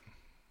pilot.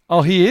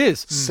 Oh, he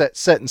is.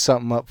 Setting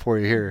something up for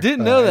you here.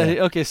 Didn't know that.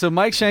 Yeah. Okay, so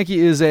Mike Shanky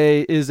is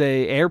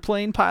a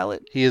airplane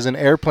pilot. He is an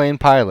airplane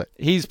pilot.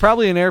 He's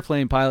probably an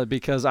airplane pilot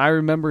because I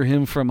remember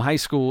him from high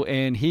school,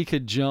 and he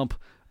could jump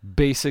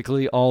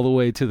basically all the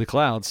way to the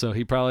clouds. So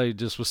he probably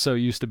just was so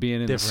used to being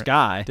in the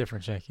sky.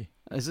 different Shanky.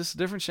 Is this a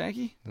different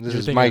Shanky? This You're is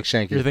thinking Mike of-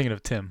 Shanky. You're thinking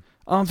of Tim.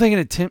 Oh, I'm thinking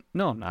of Tim.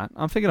 No, I'm not.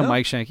 I'm thinking of No?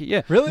 Mike Shanky.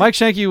 Yeah, Really? Mike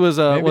Shanky was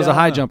a Maybe I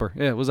high don't know. jumper.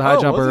 Yeah, was a high Oh,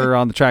 was jumper he?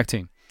 on the track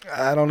team.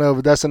 I don't know,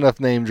 but that's enough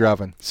name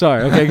dropping.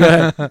 Sorry. Okay,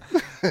 go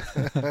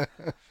ahead.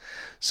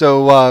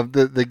 So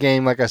the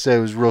game, like I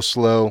said, was real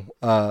slow.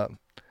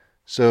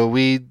 So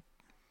me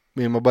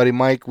and my buddy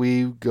Mike,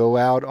 we go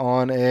out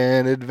on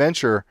an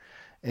adventure,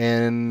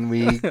 and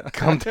we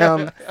come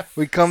down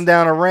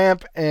a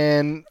ramp,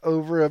 and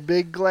over a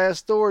big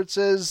glass door it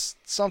says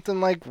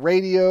something like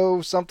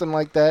radio, something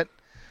like that.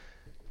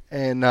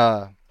 And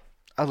I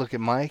look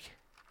at Mike,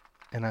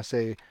 and I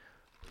say,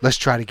 "Let's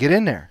try to get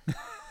in there."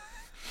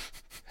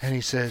 And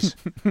he says,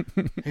 "Well,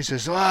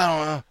 I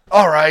don't know.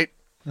 All right."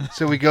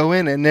 So we go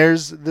in, and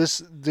there's this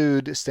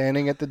dude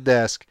standing at the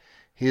desk.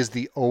 He is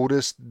the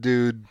oldest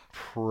dude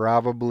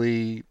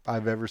probably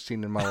I've ever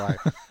seen in my life.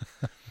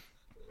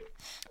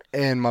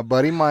 And my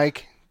buddy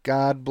Mike,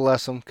 God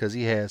bless him, because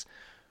he has,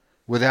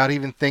 without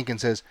even thinking,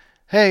 says,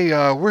 "Hey,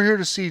 we're here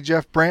to see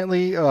Jeff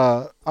Brantley.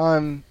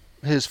 I'm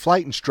his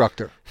flight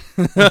instructor."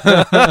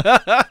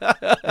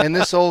 And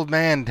this old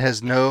man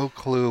has no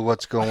clue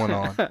what's going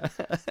on.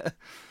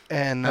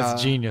 And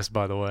That's genius,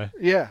 by the way.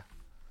 yeah.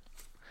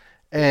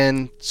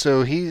 And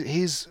so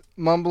he's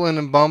mumbling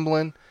and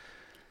bumbling,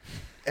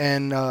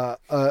 and a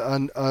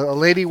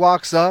lady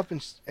walks up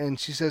and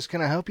she says,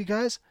 "Can I help you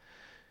guys?"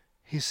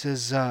 He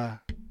says,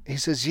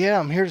 "Yeah,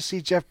 I'm here to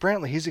see Jeff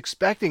Brantley. He's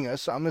expecting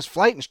us. I'm his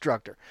flight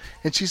instructor."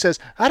 And she says,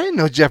 "I didn't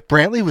know Jeff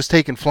Brantley was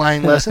taking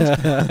flying lessons."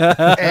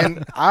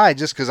 And I,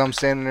 just because I'm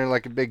standing there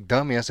like a big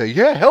dummy, I say,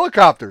 "Yeah,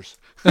 helicopters."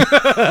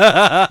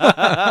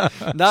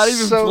 Not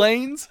even So-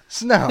 planes.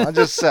 So no, I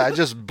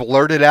just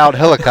blurted out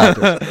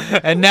helicopters.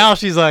 And now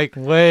she's like,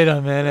 wait a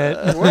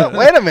minute. Well,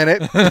 wait a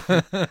minute.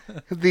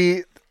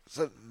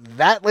 So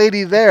that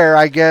lady there,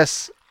 I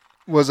guess,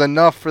 was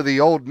enough for the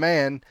old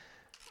man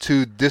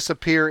to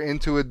disappear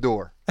into a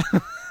door.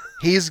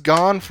 He's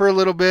gone for a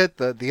little bit.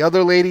 The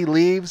other lady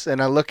leaves, and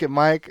I look at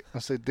Mike. I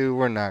say, "Dude,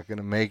 we're not going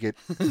to make it.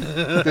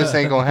 This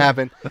ain't going to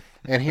happen."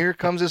 And here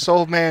comes this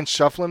old man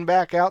shuffling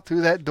back out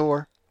through that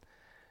door,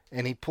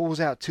 and he pulls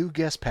out 2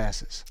 guest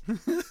passes.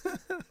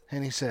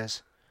 And he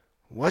says,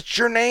 "What's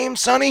your name,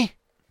 Sonny?"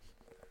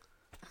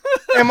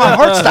 And my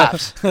heart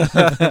stops.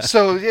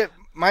 So, yeah,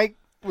 Mike,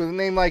 with a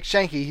name like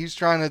Shanky, he's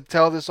trying to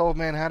tell this old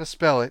man how to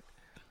spell it.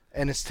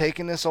 And it's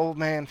taking this old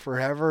man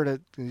forever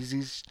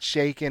he's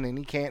shaking and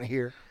he can't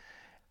hear.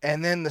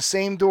 And then the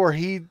same door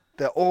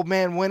the old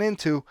man went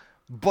into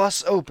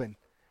busts open.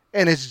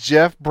 And it's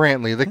Jeff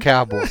Brantley, the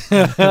cowboy.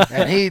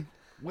 And he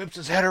whips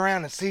his head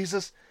around and sees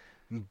us.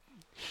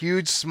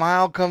 Huge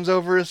smile comes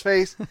over his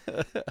face.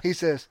 He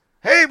says,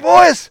 "Hey,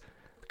 boys,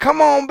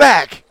 come on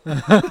back."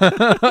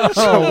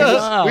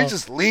 So we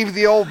just leave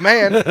the old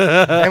man,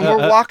 and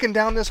we're walking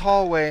down this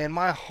hallway, and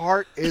my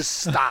heart is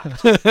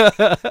stopped.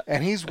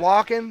 And he's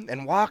walking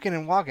and walking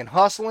and walking,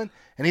 hustling,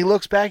 and he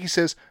looks back. He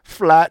says,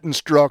 "Flight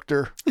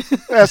instructor.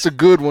 That's a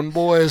good one,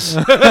 boys."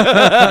 And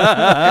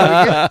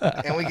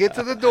we get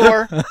to the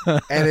door,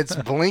 and it's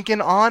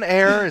blinking on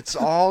air. It's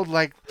all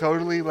like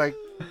totally like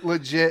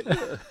legit.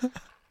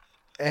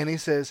 And he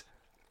says,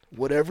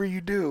 "Whatever you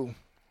do,"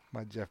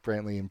 my Jeff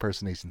Brantley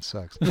impersonation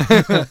sucks,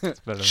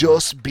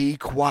 "just be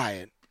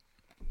quiet."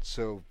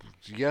 So,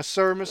 yes,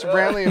 sir, Mr.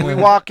 Brantley. And we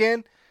walk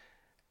in,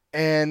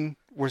 and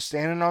we're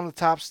standing on the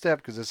top step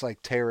because it's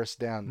like terraced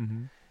down.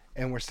 Mm-hmm.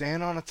 And we're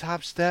standing on the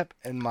top step,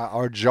 and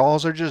our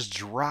jaws are just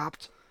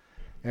dropped.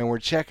 And we're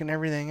checking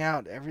everything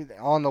out, everything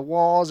on the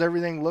walls,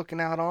 everything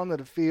looking out onto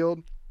the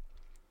field.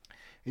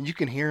 And you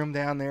can hear them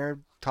down there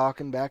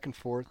talking back and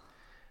forth.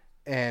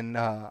 And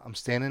I'm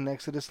standing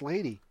next to this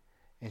lady,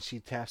 and she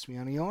taps me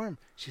on the arm.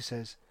 She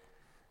says,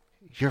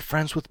 "You're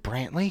friends with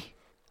Brantley?"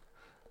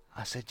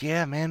 I said,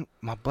 "Yeah, man.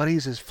 My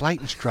buddy's his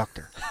flight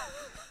instructor."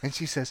 And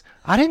she says,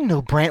 "I didn't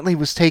know Brantley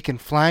was taking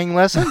flying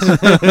lessons."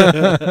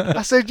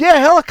 I said, "Yeah,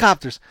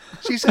 helicopters."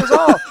 She says,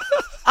 "Oh,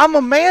 I'm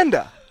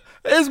Amanda."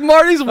 It's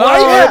Marty's wife.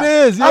 Oh,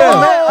 it is.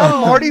 Yeah.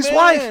 I'm Marty's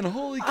wife.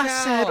 Holy cow. I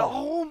said,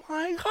 "Oh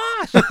my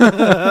gosh.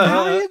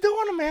 How are you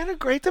doing, Amanda?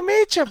 Great to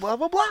meet you, blah,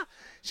 blah, blah."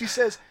 She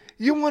says,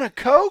 "You want a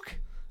Coke?"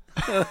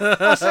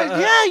 I said,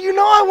 "Yeah, you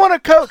know I want a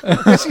Coke."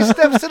 And she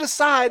steps to the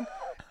side,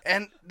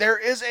 and there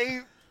is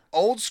a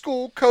old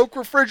school Coke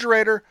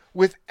refrigerator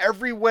with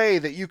every way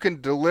that you can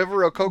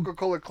deliver a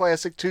Coca-Cola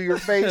Classic to your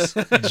face.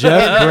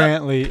 Jeff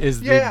Brantley is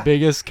Yeah. the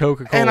biggest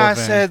Coca-Cola And I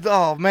fan. said,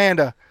 "Oh,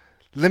 Amanda,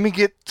 let me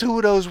get 2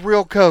 of those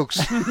real Cokes."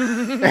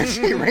 And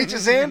she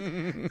reaches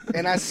in,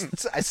 and I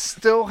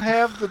still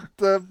have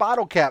the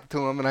bottle cap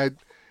to him, and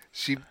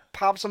she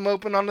pops them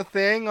open on the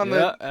thing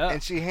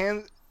and she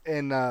hands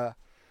and I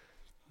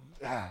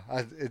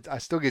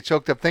still get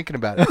choked up thinking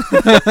about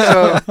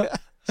it.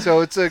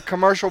 So it's a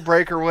commercial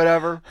break or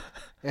whatever,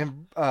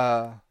 and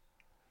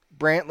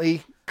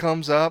Brantley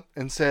comes up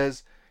and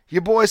says,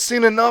 "You boys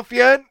seen enough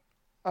yet?"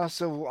 I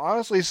said, "Well,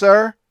 honestly,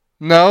 sir,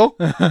 no."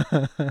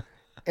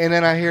 And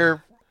then I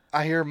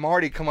hear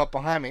Marty come up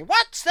behind me.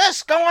 "What's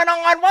this going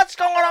on? What's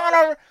going on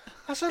over?"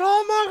 I said,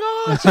 "Oh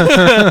my gosh,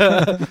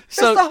 it's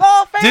the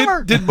Hall of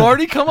Famer." Did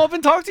Marty come up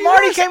and talk to you?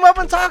 Marty guys? came up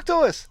and talked to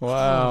us.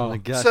 Wow. Oh my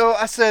gosh. So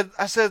I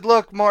said,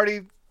 "Look,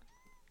 Marty,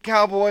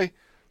 Cowboy,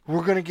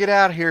 we're gonna get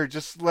out of here.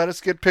 Just let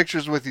us get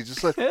pictures with you."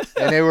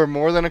 And they were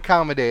more than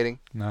accommodating.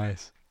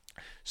 Nice.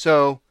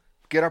 So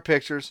get our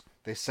pictures.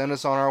 They sent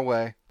us on our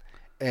way,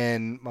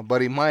 and my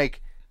buddy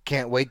Mike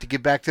can't wait to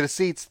get back to the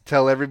seats to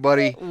tell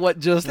everybody what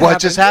just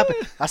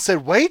happened. I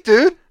said, "Wait,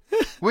 dude,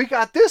 we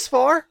got this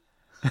far.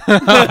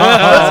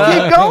 Let's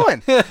keep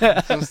going."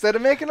 So instead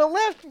of making a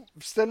left,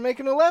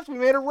 we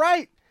made a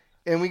right,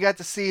 and we got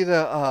to see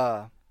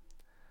the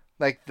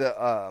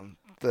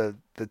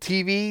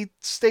TV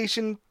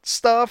station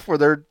stuff where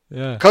they're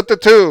cut to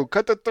 2,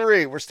 cut to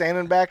 3. We're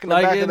standing back in the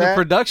back of that. The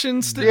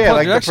production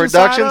like the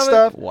production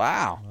stuff.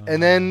 Wow.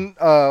 And then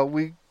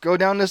we go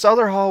down this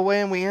other hallway,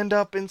 and we end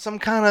up in some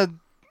kind of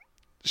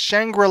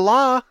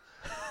Shangri-La.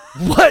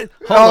 What?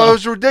 It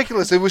was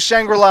ridiculous. It was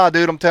Shangri-La,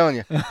 dude. I'm telling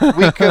you.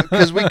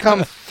 Because we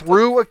come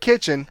through a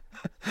kitchen.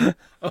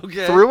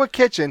 Okay. Through a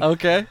kitchen.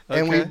 Okay.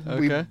 And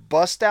we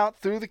bust out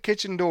through the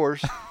kitchen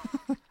doors.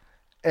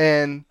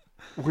 And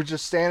we're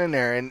just standing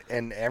there,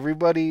 and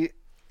everybody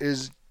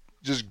is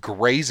just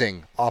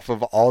grazing off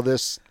of all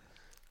this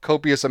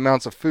copious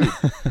amounts of food.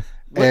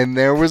 And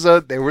there was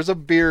a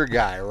beer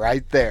guy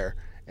right there,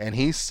 and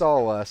he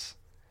saw us,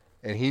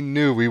 and he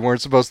knew we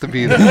weren't supposed to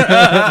be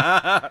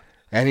there.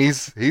 And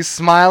he's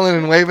smiling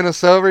and waving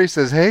us over. He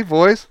says, "Hey,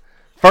 boys,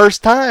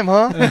 first time,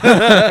 huh?"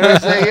 And we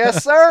say,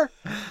 "Yes, sir."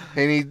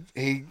 And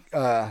he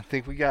I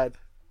think we got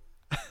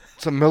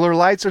some Miller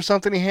Lights or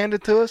something he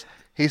handed to us.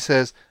 He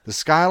says, "The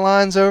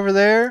Skyline's over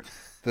there.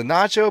 The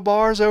Nacho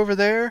Bar's over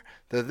there.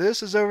 The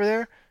this is over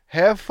there.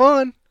 Have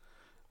fun."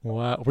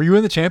 Wow. Were you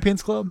in the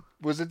Champions Club?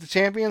 Was it the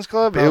Champions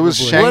Club? Probably. It was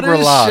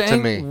Shangri-La to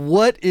me.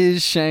 What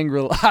is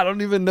Shangri-La? I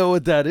don't even know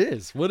what that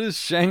is. What is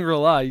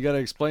Shangri-La? You got to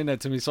explain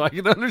that to me so I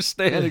can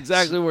understand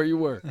exactly where you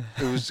were.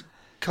 It was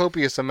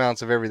copious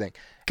amounts of everything.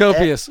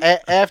 Copious.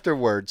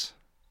 Afterwards,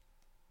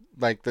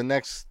 like the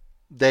next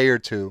day or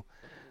two,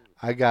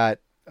 I got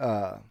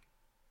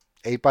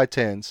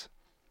 8x10s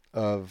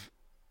of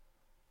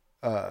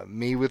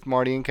me with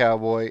Marty and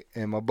Cowboy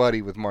and my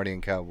buddy with Marty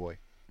and Cowboy.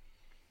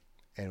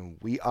 And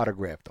we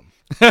autographed them.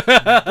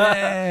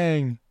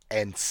 Dang.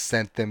 And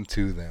sent them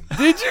to them.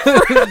 Did you?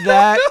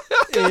 That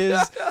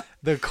is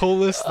the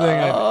coolest thing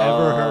I've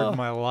ever heard in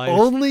my life.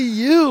 Only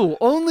you.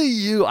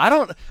 I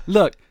don't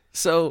look.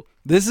 So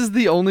this is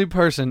the only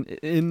person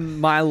in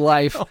my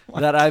life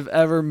that I've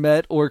ever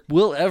met or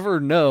will ever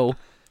know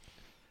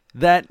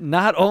that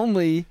not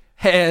only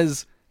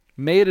has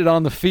made it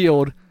on the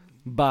field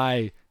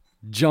by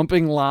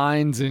jumping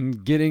lines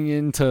and getting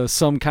into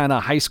some kind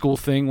of high school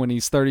thing when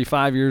he's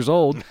 35 years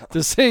old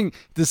to sing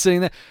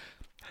that.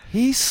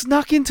 He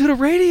snuck into the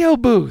radio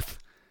booth.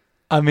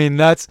 I mean,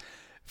 that's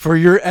for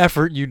your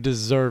effort. You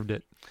deserved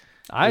it.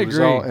 I It was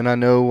agree. all- and I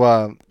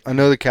know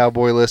the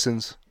Cowboy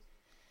listens.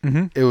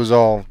 Mm-hmm. It was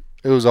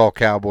all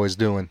Cowboy's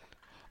doing.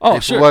 Oh,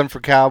 If sure. it wasn't for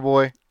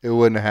Cowboy, it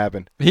wouldn't have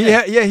happened. He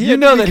You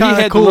know that he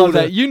had cool to love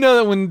that. You know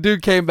that when the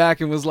dude came back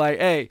and was like,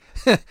 "Hey,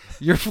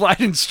 your flight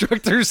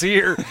instructor's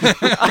here."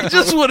 I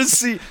just want to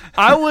see.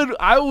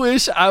 I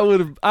wish I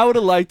would have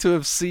liked to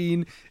have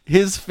seen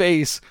his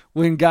face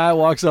when guy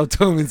walks up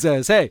to him and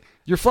says, "Hey,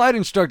 your flight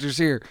instructor's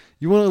here.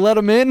 You want to let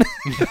him in?"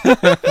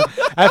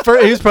 At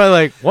first, he was probably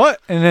like, "What?"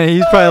 And then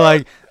he's probably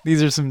like,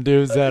 "These are some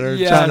dudes that are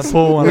trying to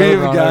pull one We've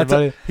over on got to-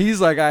 everybody."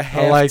 He's like, I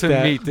have like to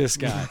that. meet this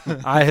guy.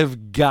 I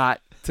have got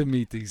to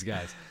meet these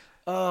guys.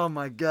 Oh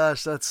my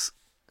gosh, that's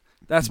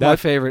my That-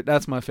 favorite.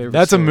 That's my favorite.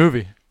 That's a story.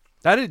 movie.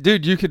 That is,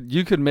 dude, you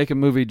could make a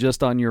movie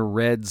just on your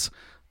Reds,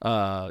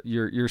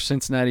 your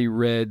Cincinnati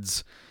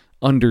Reds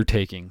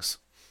undertakings.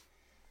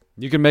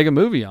 You can make a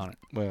movie on it.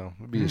 Well,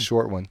 it'd be a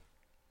short one.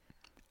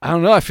 I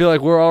don't know. I feel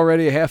like we're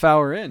already a half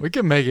hour in. We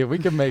can make it. We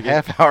can make it.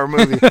 Half-hour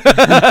movie.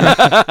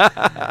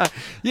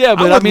 Yeah,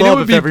 but I I, would mean, love it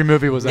would if be every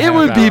movie was a it half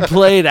would be hour.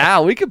 played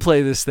out. We could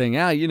play this thing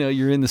out. You know,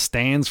 you're in the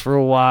stands for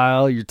a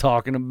while. You're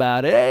talking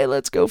about it. Hey,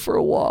 let's go for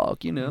a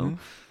walk. You know,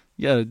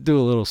 you got to do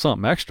a little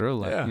something extra.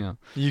 Like, Yeah. you know,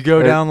 You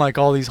go down like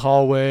all these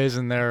hallways,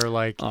 and they're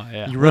like, oh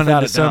yeah, you run Without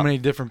into a so doubt. many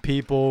different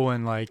people,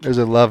 and like, There's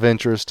a love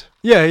interest.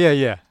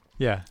 yeah.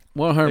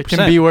 100%. It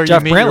can be where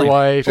Jeff you meet Brantley. your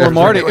wife Or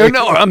Marty, or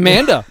no, or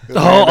Amanda.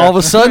 All of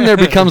a sudden, there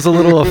becomes a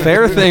little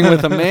affair thing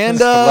with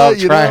Amanda. Love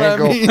you know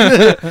what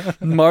I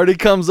mean? Marty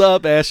comes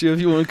up, asks you if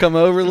you want to come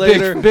over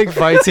later. Big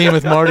fight scene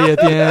with Marty at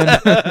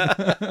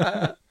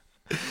the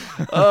end.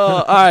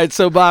 All right,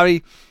 so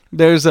Bobby,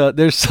 there's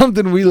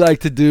something we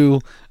like to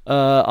do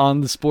on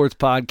the sports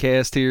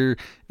podcast here,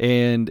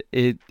 and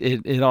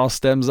it all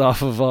stems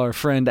off of our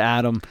friend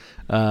Adam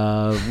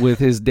with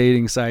his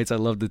dating sites. I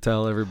love to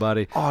tell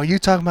everybody. Oh, you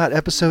talking about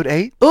episode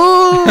 8?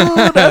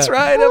 Oh, that's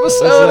right, episode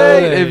Episode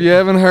 8. eight. If you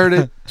haven't heard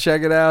it,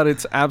 check it out.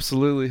 It's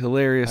absolutely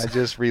hilarious. I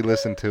just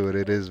re-listened to it.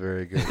 It is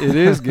very good. It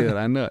is good.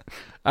 I know it.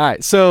 All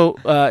right, so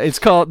it's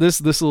called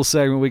this little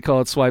segment. We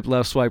call it swipe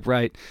left, swipe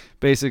right.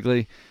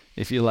 Basically,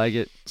 if you like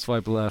it,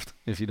 swipe left.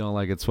 If you don't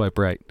like it, swipe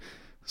right.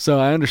 So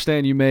I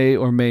understand you may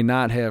or may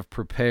not have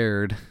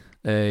prepared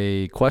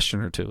a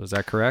question or two. Is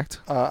that correct?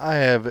 I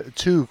have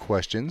 2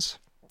 questions.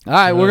 All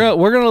right,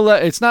 we're gonna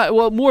let it's not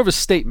more of a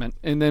statement,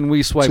 and then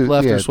we swipe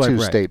left or swipe 2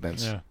 right.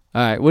 statements. Yeah.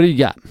 All right, what do you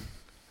got?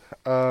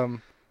 All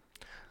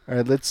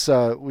right, let's.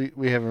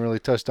 We haven't really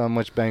touched on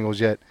much Bengals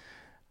yet.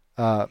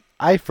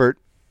 Eifert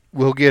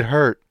will get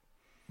hurt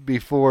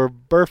before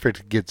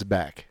Burfict gets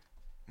back.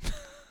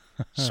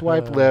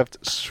 Swipe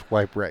left,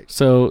 swipe right.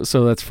 So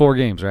that's 4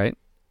 games, right?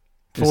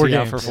 Is 4 he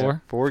out games. for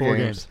 4? 4 4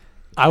 games.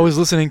 I was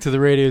listening to the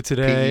radio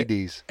today,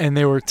 PEDs. and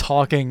they were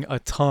talking a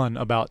ton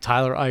about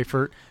Tyler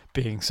Eifert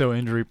being so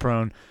injury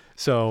prone.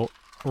 So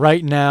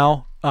right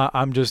now,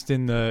 I'm just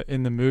in the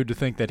mood to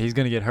think that he's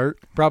going to get hurt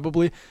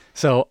probably.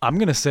 So I'm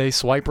going to say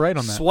swipe right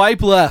on that.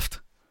 Swipe left.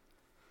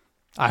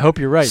 I hope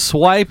you're right.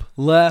 Swipe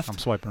left. I'm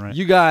swiping right.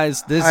 You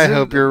guys, this I is,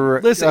 hope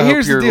you're. listen. I hope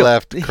Here's you're the deal.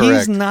 left. He's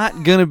Correct.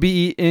 not gonna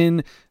be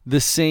in the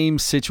same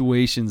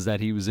situations that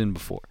he was in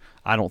before.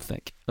 I don't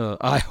think.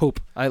 I hope.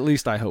 At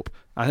least I hope.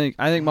 I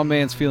think my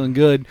man's feeling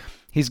good.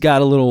 He's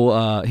got a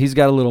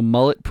little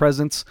mullet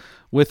presence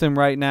with him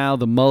right now.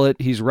 The mullet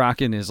he's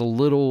rocking is a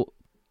little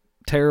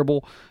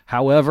terrible.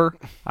 However,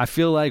 I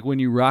feel like when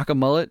you rock a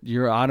mullet,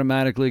 you're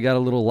automatically got a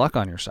little luck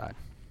on your side.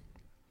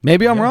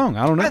 Maybe I'm wrong.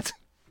 I don't know. What?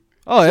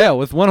 Oh yeah,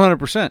 with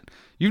 100%.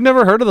 You've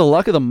never heard of the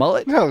luck of the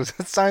mullet? No, is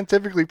that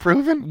scientifically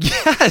proven?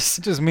 Yes.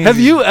 It just means Have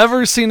you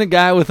ever seen a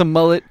guy with a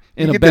mullet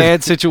in You a get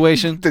bad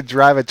situation? To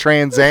drive a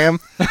Trans Am,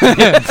 smoke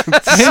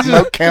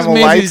Just Camel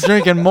means Lights. he's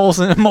drinking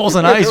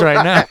Molson Ice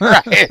right now.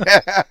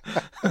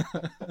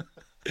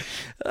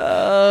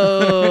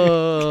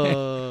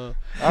 Oh.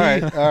 All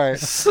right.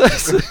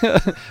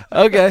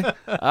 Okay. All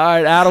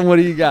right, Adam, what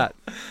do you got?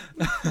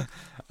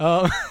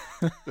 Um,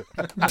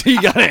 Do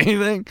you got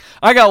anything?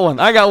 I got one.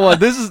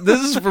 This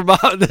is for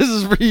Bob. This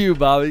is for you,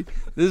 Bobby.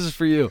 This is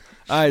for you.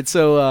 All right,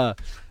 so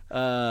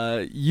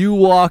you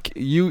walk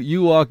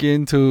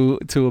into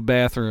a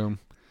bathroom.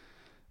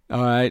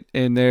 All right,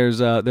 and there's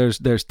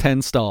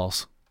 10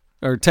 stalls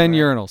or 10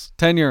 urinals.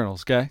 10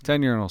 urinals, okay?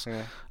 10 urinals.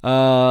 Yeah.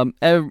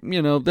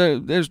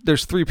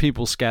 There's 3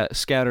 people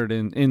scattered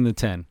in the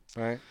 10.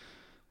 All right.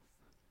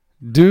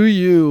 Do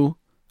you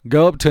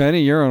go up to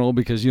any urinal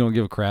because you don't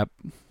give a crap,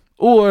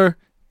 or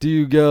do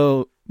you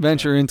go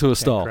venture into a can't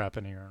stall? crap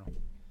in a urinal.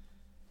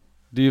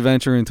 Do you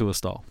venture into a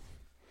stall?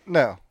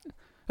 No.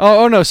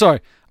 Oh no, sorry.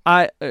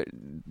 I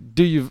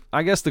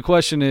guess the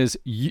question is,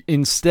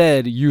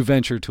 instead you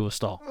venture to a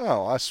stall.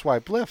 Oh, I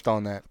swiped left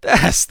on that.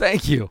 Yes,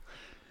 thank you.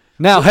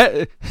 Now,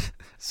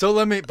 So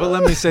let me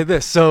say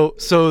this. So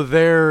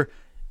there's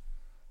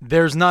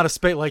not a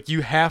space, like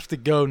you have to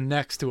go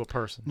next to a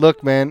person.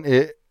 Look, man,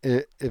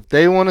 If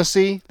they want to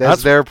see,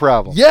 That's- their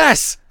problem.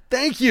 Yes.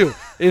 Thank you.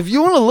 If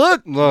you want to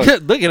look, Look.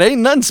 it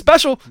ain't nothing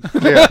special.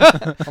 Yeah,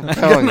 I'm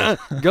telling you.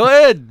 Go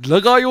ahead.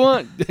 Look all you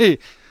want. Hey,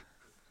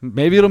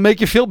 maybe it'll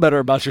make you feel better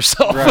about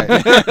yourself. Right.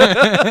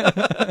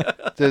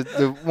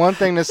 The one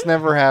thing that's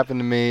never happened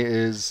to me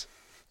is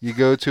you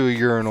go to a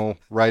urinal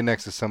right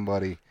next to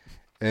somebody,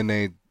 and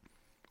they,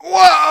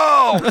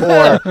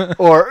 whoa,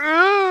 or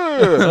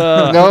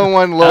no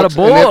one looks,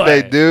 and if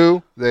they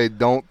do, they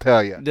don't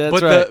tell you. That's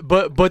but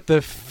right. but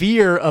the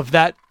fear of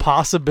that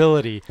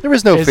possibility. There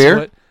is no is fear.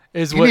 What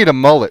You need a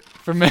mullet.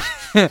 for me.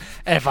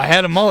 If I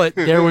had a mullet,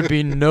 there would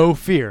be no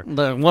fear.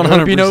 100%. There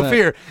would be no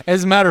fear.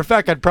 As a matter of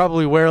fact, I'd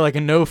probably wear like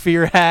a no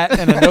fear hat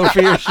and a no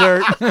fear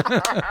shirt,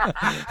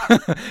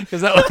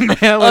 because that would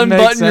make Unbutton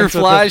your sense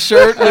with fly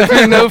shirt with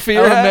your no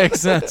fear That would hat. make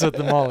sense with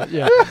the mullet.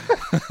 Yeah.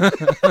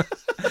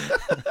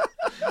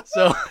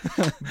 So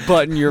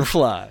Button your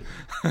fly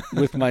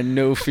with my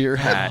no fear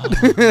hat.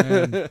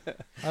 man,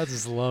 I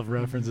just love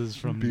references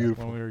from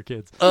when we were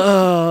kids.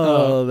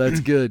 Oh, that's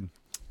good.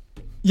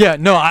 Yeah,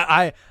 no,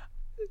 I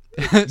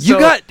You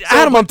got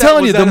Adam. I'm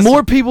telling you, the more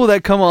more people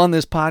that come on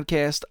this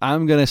podcast,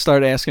 I'm gonna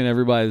start asking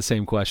everybody the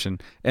same question.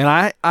 And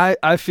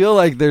I feel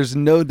like there's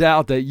no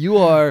doubt that you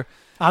are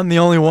I'm the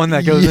only one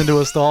that goes into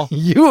a stall.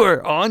 you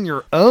are on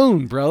your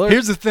own, brother.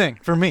 Here's the thing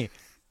for me.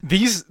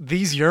 These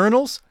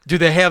urinals, do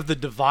they have the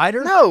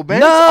divider? No, man.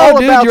 no, it's all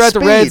dude, about you're at the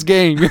speed. Reds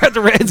game. You're at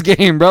the Reds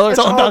game, brother. It's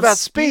all about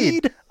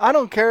speed. I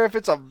don't care if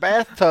it's a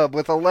bathtub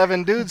with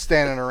 11 dudes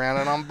standing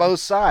around it on both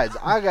sides.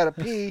 I gotta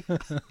pee.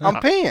 I'm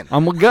peeing.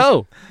 I'm gonna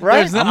go. Right?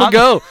 There's I'm gonna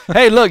go.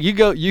 Hey, look, you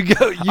go.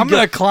 I'm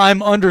gonna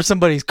climb under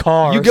somebody's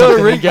car. You or go to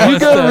something you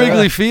go to to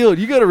Wrigley Field.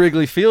 You go to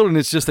Wrigley Field, and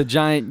it's just a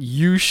giant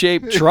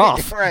U-shaped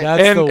trough. Right.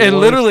 That's and the worst.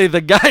 literally the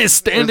guy is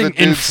standing There's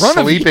a in dude front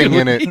of you. sleeping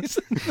in it.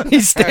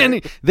 He's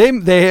standing.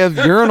 They have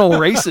urinal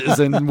races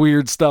and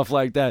weird stuff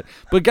like that.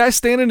 But guy's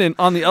standing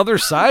on the other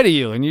side of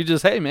you, and you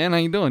just, hey man, how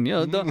you doing?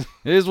 It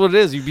is what it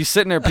is. You be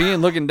sitting there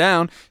peeing, looking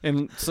down,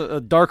 and a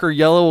darker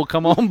yellow will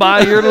come on by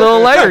your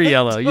little layer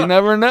yellow. You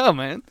never know,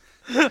 man.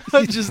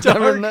 You just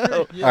never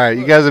know. All right,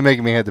 you guys are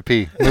making me have to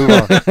pee. Move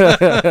on.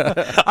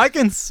 I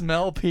can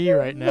smell pee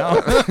right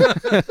now.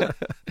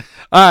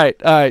 All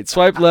right.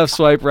 Swipe left,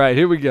 swipe right.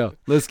 Here we go.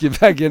 Let's get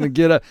back in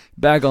and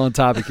back on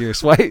topic here.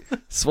 Swipe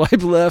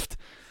left,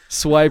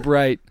 swipe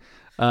right.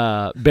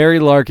 Barry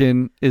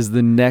Larkin is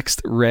the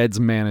next Reds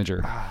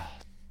manager.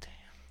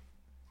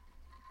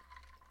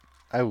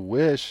 I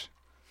wish.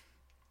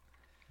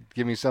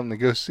 Give me something to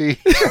go see.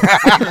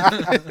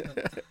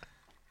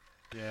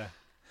 Yeah.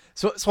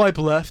 So swipe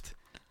left.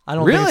 I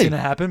don't think Really? it's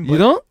gonna happen. But You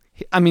don't?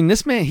 I mean,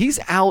 this man, he's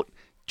out.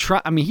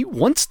 He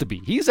wants to be.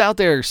 He's out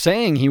there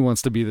saying he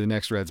wants to be the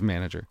next Reds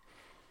manager.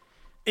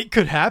 It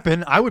could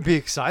happen. I would be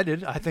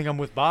excited. I think I'm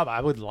with Bob.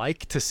 I would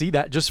like to see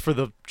that just for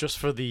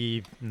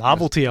the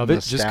novelty of it,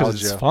 just because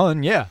it's Nostalgia.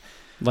 fun. Yeah.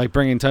 Like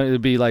bringing Tony,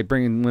 it'd be like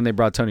bringing when they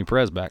brought Tony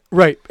Perez back.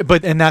 Right.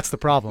 And that's the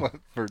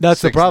problem. For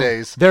That's the 6 problem.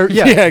 days.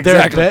 Yeah,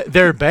 exactly.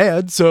 They're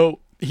bad, so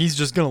he's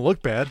just gonna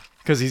look bad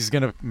because he's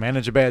gonna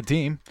manage a bad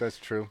team. That's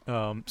true.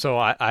 So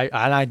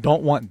I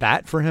don't want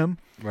that for him.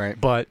 Right.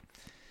 But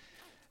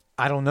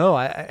I don't know.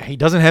 He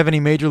doesn't have any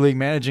major league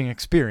managing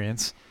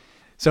experience.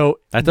 So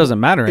That doesn't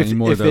matter If-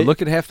 anymore, if though. it- Look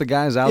at half the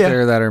guys out Yeah.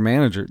 there that are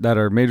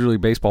Major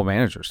League Baseball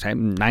managers.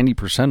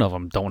 90% of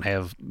them don't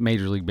have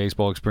Major League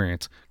Baseball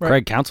experience. Right.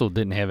 Craig Counsell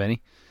didn't have any.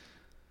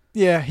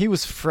 yeah, he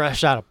was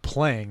fresh out of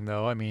playing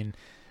though. I mean,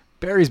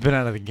 Barry's been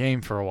out of the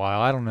game for a while.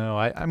 I don't know.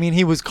 I mean,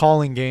 he was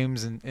calling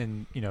games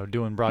and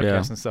doing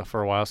broadcasts and stuff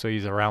for a while, so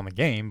he's around the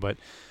game. But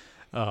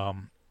I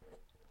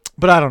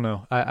don't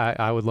know.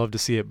 I would love to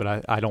see it,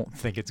 but I don't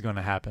think it's going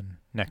to happen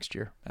next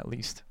year at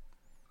least.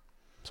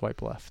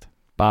 Swipe left.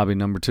 Bobby,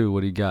 number 2, what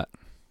do you got?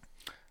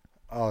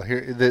 Oh,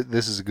 here.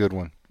 This is a good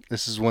one.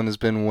 This is one that's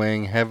been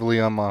weighing heavily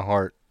on my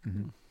heart.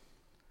 Mm-hmm.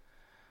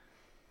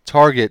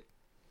 Target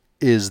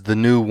is the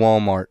new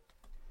Walmart.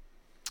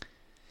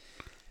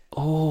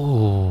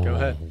 Oh. Go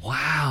ahead.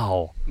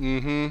 Wow.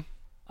 Mm-hmm.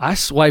 I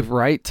swipe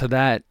right to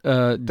that.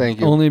 Thank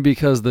you. Only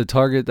because the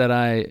Target that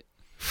I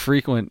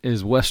frequent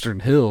is Western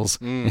Hills.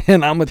 Mm.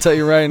 And I'm going to tell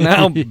you right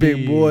now,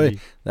 big boy,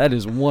 that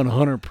is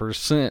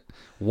 100%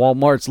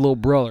 Walmart's little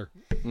brother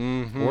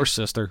Mm-hmm. or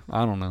sister.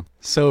 I don't know.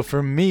 So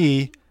for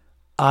me,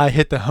 I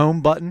hit the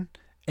home button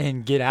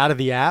and get out of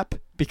the app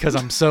because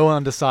I'm so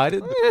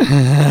undecided.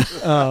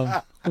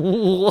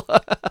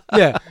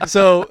 Yeah.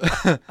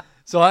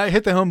 So I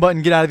hit the home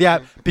button, get out of the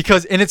app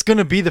and it's going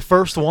to be the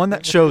first one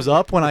that shows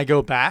up when I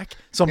go back.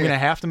 So I'm going to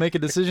have to make a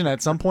decision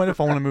at some point if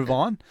I want to move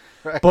on.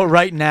 Right. But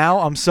right now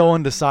I'm so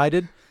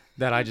undecided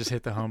that I just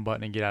hit the home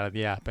button and get out of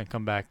the app and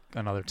come back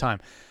another time.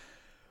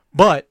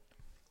 But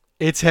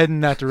it's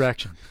heading that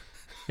direction.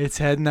 It's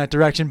heading that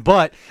direction.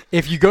 But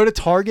if you go to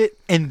Target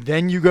and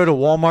then you go to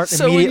Walmart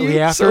So when immediately you-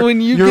 after, so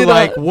when you you're get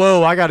like, a-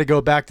 whoa, I got to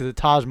go back to the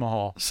Taj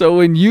Mahal. So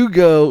when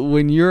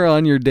you're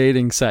on your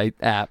dating site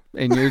app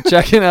and you're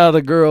checking out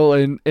the girl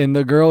and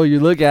the girl you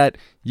look at,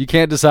 you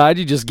can't decide,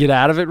 you just get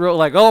out of it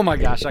like, oh my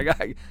gosh,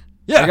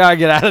 I gotta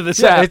get out of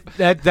this app.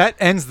 That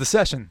ends the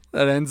session.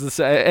 That ends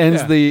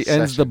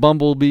the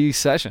Bumblebee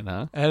session,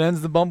 huh? It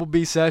ends the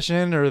Bumblebee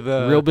session, or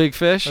the Real Big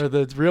Fish, or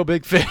the Real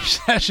Big Fish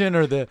session,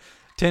 or the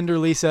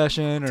Tenderly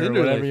session, or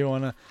whatever you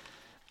want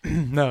to.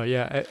 No,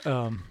 yeah,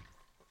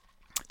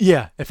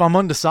 yeah. If I'm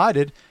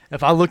undecided,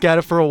 if I look at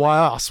it for a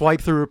while, I'll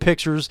swipe through her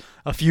pictures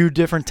a few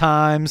different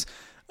times,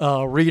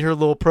 read her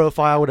little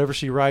profile, whatever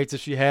she writes,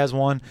 if she has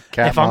one.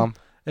 Cat mom.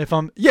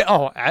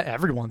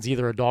 Everyone's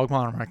either a dog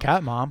mom or a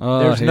cat mom. Oh,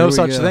 There's no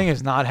such thing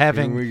as not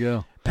having Here we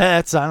go.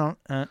 pets. I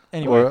don't.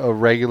 Anyway. Or a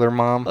regular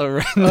mom.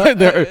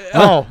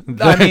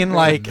 I mean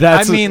like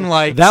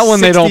that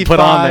one they don't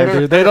put on there,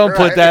 dude. They don't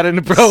put that in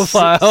the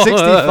profile.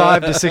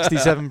 65 to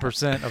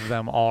 67% of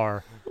them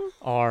are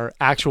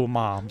actual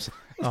moms,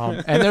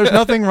 and there's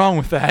nothing wrong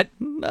with that.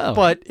 No,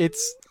 but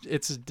it's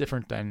a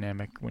different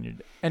dynamic when you're.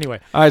 Anyway,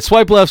 all right.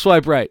 Swipe left,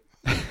 swipe right.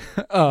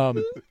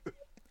 um,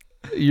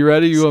 You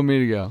ready? You want me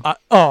to go?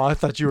 I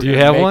thought you were. Do you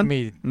gonna have make one?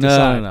 Me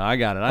decide. No. I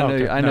got it.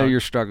 I know. No. You're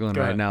struggling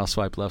Go right ahead. now.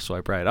 Swipe left,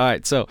 swipe right. All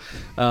right. So,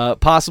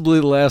 possibly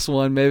the last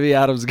one. Maybe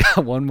Adam's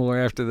got one more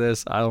after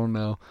this. I don't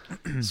know.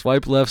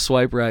 Swipe left,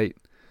 swipe right.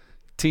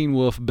 Teen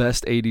Wolf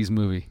best '80s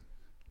movie.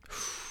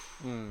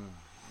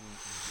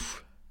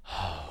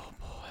 Oh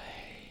boy!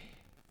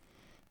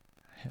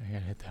 I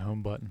gotta hit the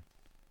home button.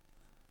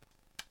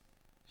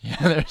 Yeah,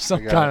 there's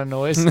some kind of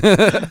noise.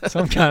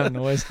 Some kind of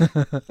noise.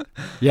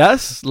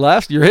 Yes,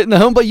 left. You're hitting the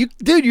home button. You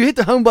hit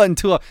the home button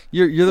too.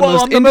 You're the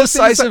most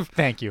indecisive.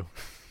 Thank you.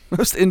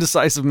 Most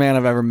indecisive man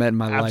I've ever met in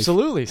my life.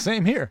 Absolutely,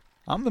 same here.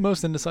 I'm the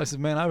most indecisive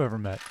man I've ever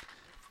met.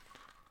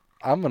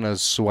 I'm gonna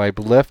swipe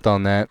left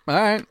on that. All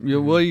right.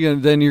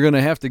 Then you're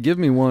gonna have to give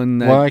me one.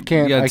 That Well, I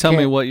can't. You gotta tell me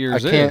can't- what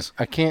yours I can't, is.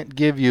 I can't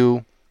give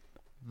you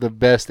the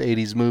best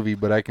 '80s movie,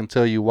 but I can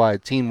tell you why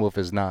Teen Wolf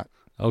is not.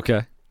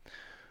 Okay.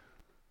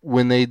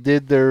 When they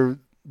did their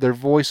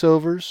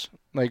voiceovers,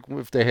 like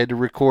if they had to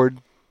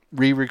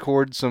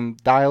re-record some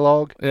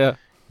dialogue, Yeah.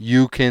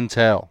 you can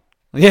tell.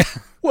 Yeah.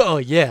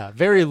 Well, yeah,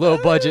 very low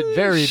budget,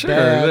 very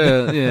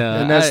bad. Yeah.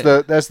 And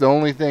that's the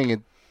only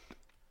thing.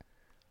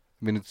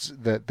 It's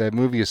that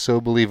movie is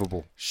so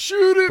believable.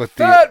 Shoot it, But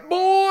fat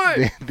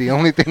boy. The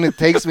only thing that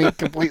takes me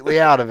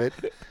completely out of it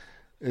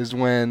is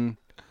when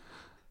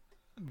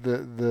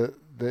the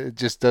it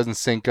just doesn't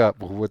sync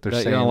up with what they're That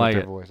you saying don't with like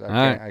their it. voice. All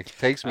right. It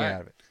takes me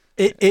out of it.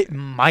 It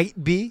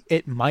might be,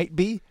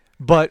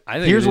 but I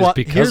think here's it is why.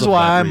 because Here's of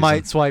why that I reason.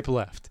 might swipe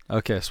left.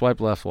 Okay,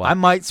 swipe left. Why? I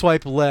might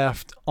swipe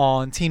left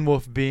on Teen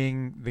Wolf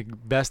being the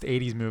best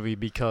 '80s movie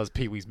because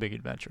Pee-wee's Big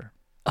Adventure.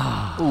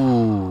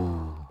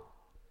 Ooh.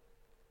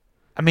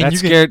 I mean, that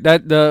scared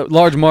that the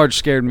Large Marge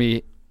scared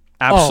me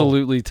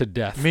absolutely to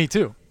death. Me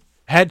too.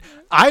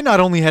 I not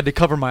only had to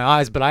cover my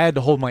eyes, but I had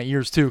to hold my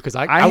ears too because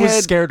I was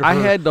scared of her. I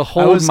had to I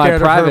hold was my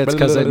scared of her, privates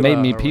because it made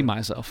me or pee whatever.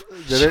 myself.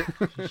 Did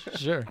it?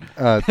 Sure.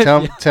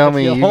 Tell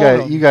me, hold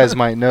 'em. you guys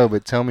might know,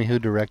 but tell me who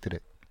directed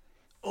it.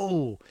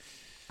 Oh.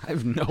 I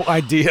have no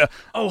idea.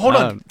 Oh, hold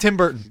on. Tim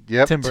Burton.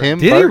 Yep, Tim Burton. Tim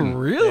Did Burton. he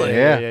really?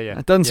 Yeah.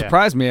 That doesn't Yeah.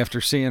 surprise me after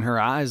seeing her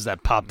eyes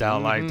that popped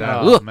out like that.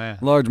 Oh, Ugh, man.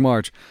 Large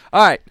Marge.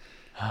 All right.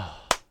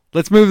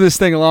 Let's move this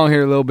thing along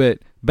here a little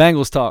bit.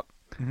 Bengals talk.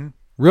 Mm-hmm.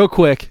 Real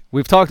quick.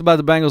 We've talked about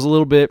the Bengals a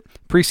little bit.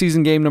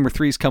 Preseason game number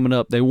 3 is coming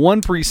up. They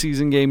won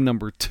preseason game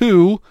number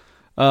 2.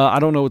 I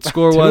don't know what the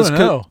score was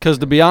 2-0. because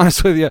to be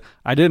honest with you,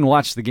 I didn't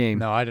watch the game.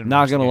 No, I didn't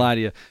Not watch the gonna game. lie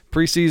to you.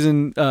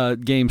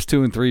 Preseason games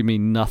 2 and 3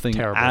 mean nothing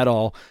Terrible. at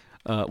all.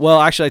 Well,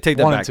 actually, I take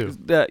that 1 back.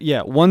 and 2.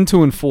 Yeah, 1,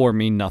 2, and 4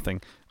 mean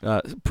nothing.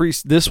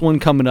 This one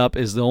coming up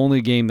is the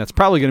only game that's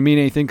probably going to mean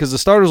anything because the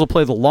starters will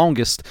play the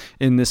longest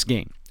in this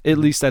game. At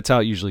least that's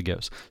how it usually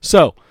goes.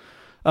 So,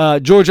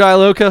 George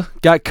Iloka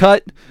got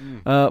cut,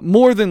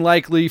 more than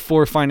likely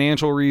for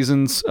financial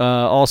reasons,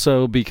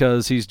 also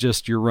because he's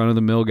just your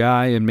run-of-the-mill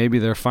guy, and maybe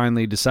they're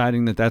finally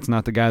deciding that that's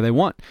not the guy they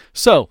want.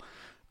 So,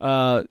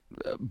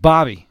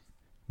 Bobby,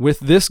 with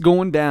this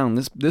going down,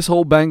 this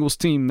whole Bengals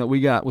team that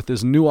we got with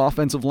this new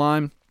offensive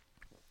line,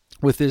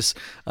 with this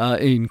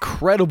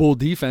incredible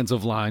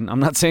defensive line, I'm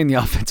not saying the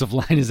offensive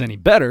line is any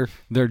better.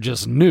 They're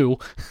just new.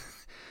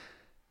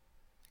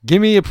 Give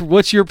me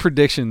what's your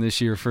prediction this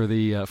year for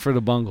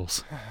the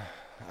Bungles?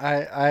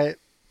 I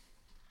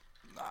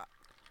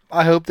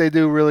hope they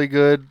do really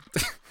good.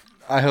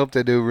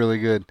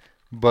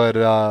 But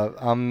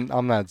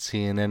I'm not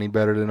seeing any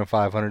better than a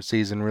 500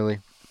 season, really.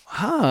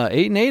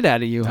 8-8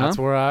 out of you, That's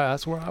huh? where I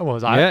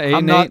was. Yeah,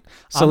 8-8.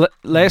 So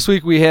last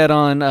week we had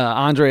on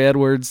Andre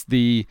Edwards,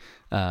 the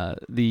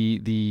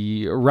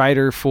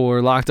writer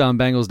for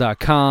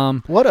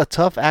LockedOnBengals.com. What a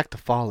tough act to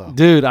follow.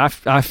 Dude, I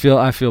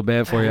feel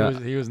bad for you.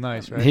 He was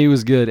nice, right? He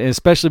was good,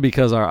 especially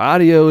because our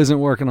audio isn't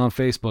working on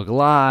Facebook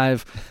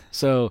Live.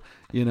 So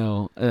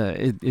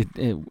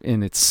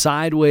and it's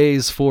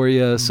sideways for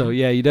you. So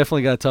yeah, you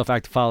definitely got a tough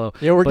act to follow.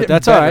 Yeah, we're but getting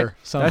that's better.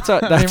 all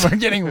right. I mean, we're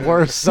getting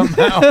worse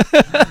somehow.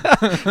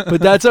 But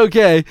that's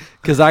okay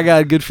because I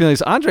got good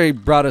feelings. Andre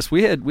brought us.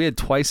 We had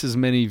twice as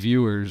many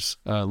viewers,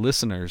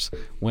 listeners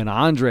when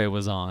Andre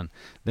was on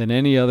than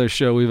any other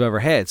show we've ever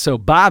had. So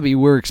Bobby,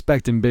 we're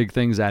expecting big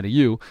things out of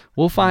you.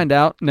 We'll find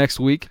out next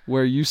week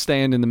where you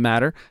stand in the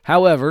matter.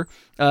 However,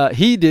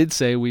 he did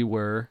say they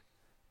were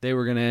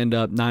going to end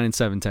up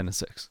 9-7,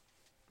 10-6.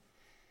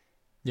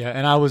 Yeah,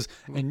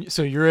 and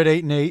so you're at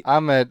 8-8.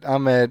 I'm at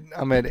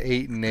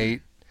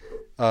 8-8,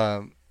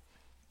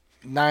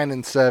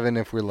 9-7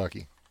 if we're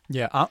lucky.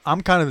 Yeah,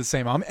 I'm kind of the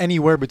same. I'm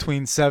anywhere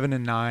between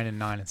 7-9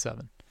 and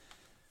 9-7.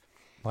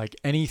 Like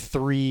any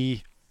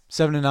 3,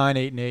 7-9,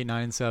 8-8,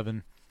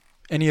 9-7.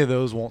 Any of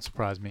those won't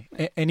surprise me,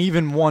 and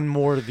even one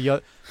more to the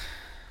other.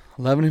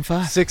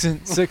 11-5.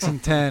 6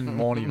 and 10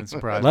 won't even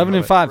surprise me.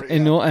 11-5,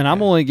 and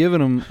I'm only giving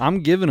them. I'm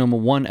giving them a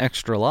one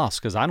extra loss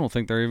because I don't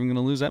think they're even going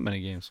to lose that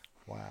many games.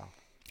 Wow.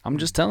 I'm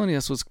just telling you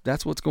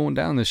that's what's going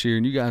down this year,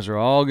 and you guys are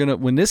all gonna.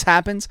 When this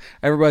happens,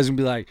 everybody's gonna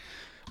be like,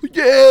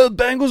 "Yeah, the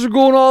Bengals are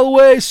going all the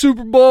way.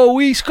 Super Bowl,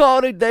 we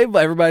called it."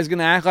 Everybody's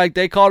gonna act like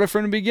they called it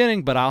from the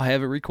beginning, but I'll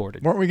have it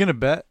recorded. Weren't we gonna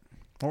bet?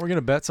 Weren't we going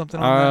to bet something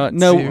on that?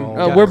 No, See who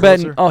got we're closer?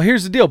 betting. Oh,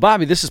 here's the deal,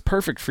 Bobby. This is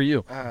perfect for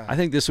you. I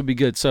think this would be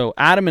good. So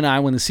Adam and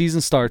I, when the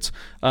season starts,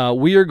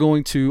 we are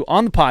going to,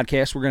 on the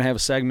podcast, we're going to have a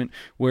segment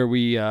where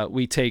we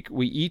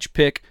each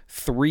pick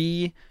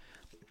 3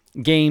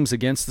 games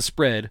against the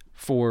spread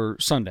for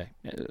Sunday.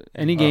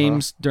 Any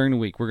games during the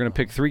week. We're going to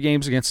pick 3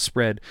 games against the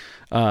spread.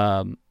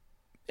 And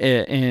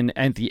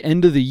at the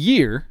end of the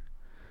year,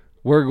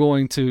 we're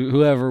going to,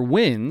 whoever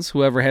wins,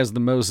 whoever has the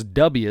most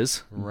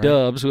dubs,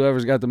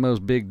 whoever's got the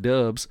most big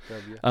dubs,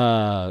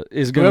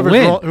 is going to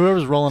win.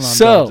 Whoever's rolling on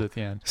dubs at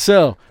the end.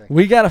 So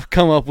we got to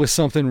come up with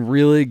something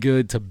really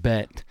good to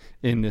bet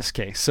in this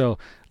case. So,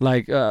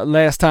 like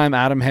last time,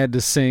 Adam had to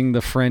sing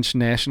the French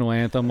national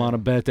anthem on a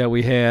bet that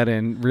we had,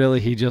 and really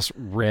he just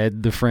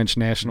read the French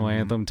national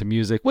anthem to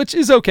music, which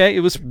is okay.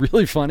 It was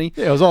really funny.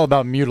 Yeah, it was all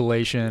about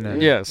mutilation.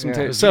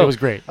 And so it was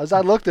great. As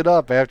I looked it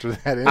up after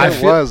that, and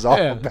it was all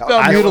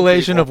about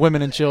mutilation of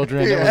women and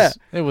children. Yeah.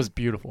 It was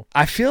beautiful.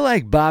 I feel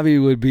like Bobby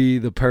would be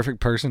the perfect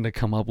person to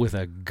come up with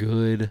a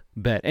good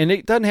bet. And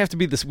it doesn't have to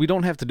be this. We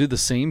don't have to do the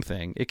same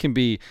thing. It can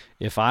be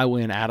if I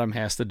win, Adam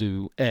has to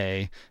do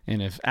A,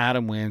 and if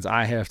Adam wins,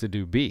 I have to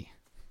do B.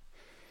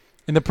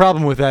 And the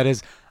problem with that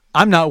is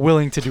I'm not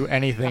willing to do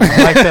anything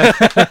like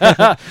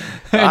that.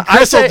 And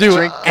Chris will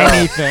do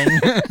anything.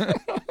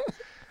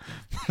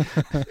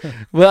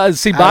 Well,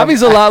 see,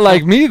 Bobby's a lot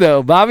like me,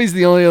 though. Bobby's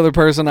the only other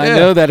person I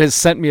know that has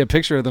sent me a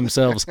picture of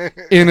themselves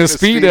in a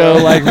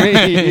Speedo like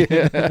me.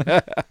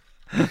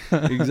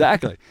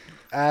 Exactly.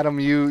 Adam,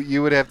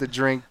 you would have to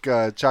drink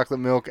chocolate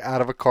milk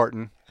out of a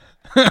carton.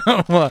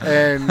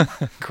 And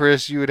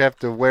Chris, you would have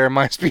to wear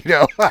my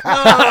Speedo.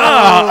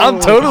 I'm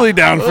totally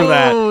down for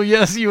that. Oh,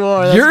 yes, you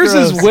are. That's yours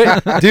gross. is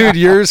way, dude.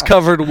 Yours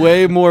covered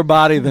way more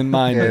body than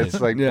mine did. It's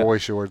like boy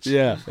shorts.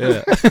 Yeah.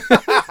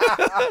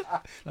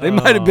 They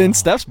might have been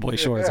Steph's boy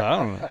shorts. I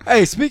don't know.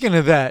 Hey, speaking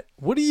of that,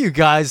 what do you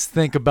guys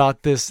think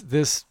about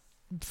this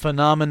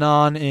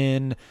phenomenon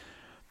in?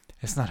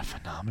 It's not a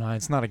phenomenon.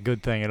 It's not a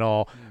good thing at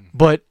all.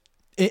 But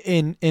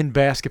in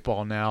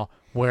basketball now,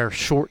 where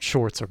short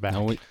shorts are back.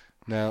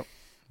 No.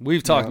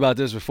 We've talked about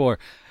this before.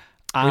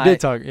 We did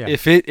talk. Yeah.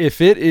 If it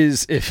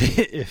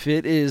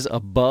is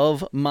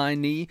above my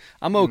knee,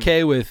 I'm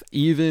okay with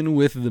even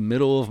with the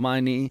middle of my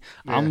knee.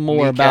 Yeah, I'm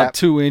more kneecap. about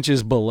 2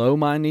 inches below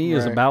my knee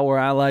is Right. about where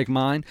I like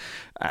mine.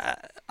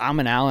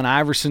 I'm an Allen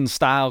Iverson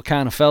style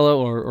kind of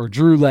fellow, or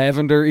Drew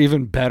Lavender,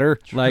 even better.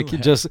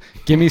 Just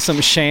give me some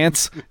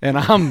chance, and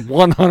I'm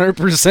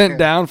 100%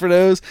 down for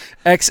those.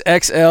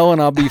 XXL,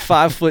 and I'll be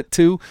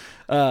 5'2".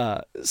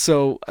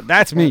 So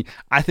that's me.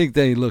 I think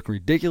they look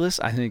ridiculous.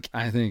 I think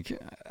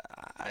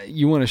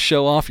you want to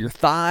show off your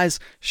thighs,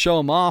 show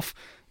them off.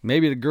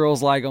 Maybe the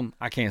girls like them.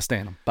 I can't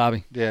stand them.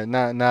 Bobby. Yeah,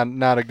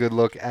 not a good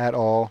look at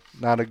all.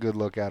 Not a good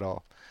look at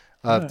all.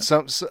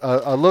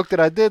 A look that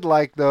I did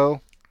like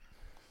though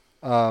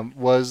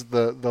was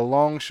the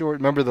long short.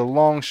 Remember the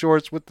long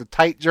shorts with the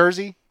tight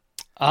jersey?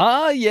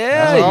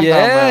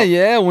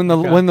 Yeah. When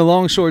the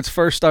long shorts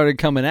first started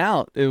coming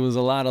out, it was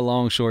a lot of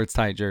long shorts,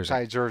 tight jerseys.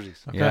 Tight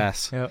jerseys. Okay.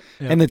 Yes. Yep.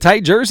 And the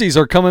tight jerseys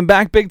are coming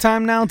back big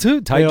time now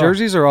too. Tight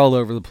jerseys are all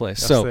over the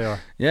place. Yes, so they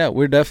are. yeah,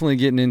 we're definitely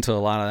getting into a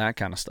lot of that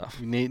kind of stuff.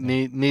 You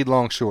need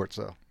long shorts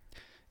though.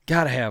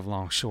 Gotta have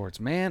long shorts,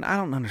 man. I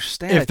don't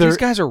understand it. These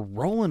guys are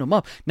rolling them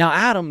up. Now,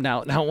 Adam,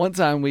 now one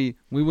time we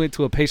went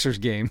to a Pacers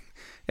game,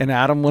 and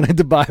Adam wanted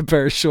to buy a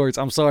pair of shorts.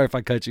 I'm sorry if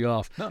I cut you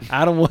off. No.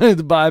 Adam wanted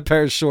to buy a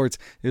pair of shorts.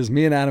 It was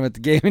me and Adam at the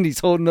game, and he's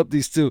holding up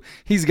these two.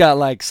 He's got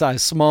like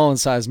size small and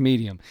size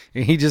medium,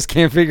 and he just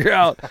can't figure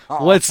out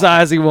what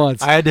size he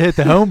wants. I had to hit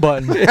the home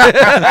button.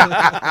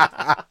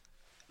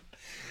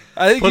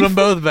 I think Put them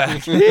both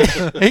back.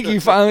 I think he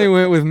finally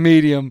went with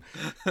medium,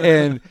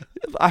 and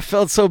I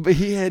felt so. But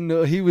he had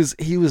no. He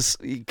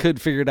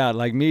could figure it out.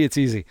 Like me, it's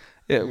easy.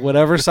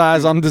 Whatever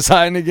size I'm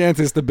deciding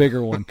against, it's the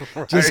bigger one.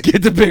 Just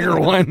get the bigger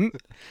one.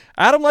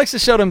 Adam likes to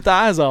show them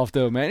thighs off,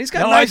 though, man. He's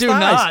got No, nice I do thighs.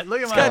 not.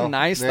 Look at He's my- got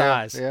nice yeah,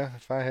 thighs. Yeah,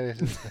 if I had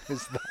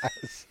his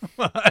thighs.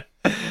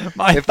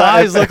 My If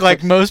thighs I- look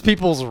like most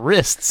people's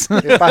wrists.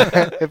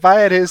 if I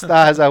had his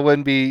thighs, I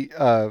wouldn't be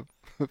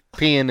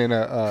peeing in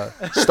a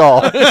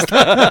stall.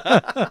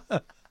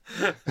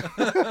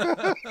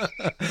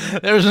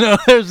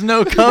 There's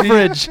no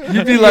coverage.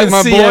 You'd be like can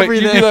my see boy.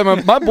 everything. You'd be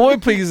like my boy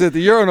pees at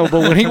the urinal,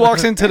 but when he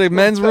walks into the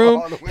men's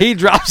room, he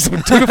drops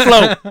them to the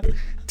floor.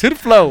 To the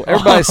floor.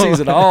 Everybody sees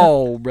it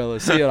all, brother.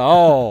 See it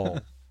all.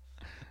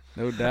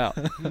 No doubt.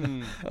 That's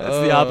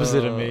the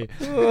opposite of me.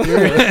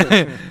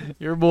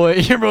 Your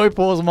boy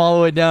pulls them all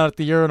the way down at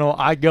the urinal.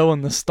 I go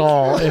in the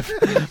stall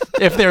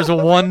if there's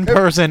one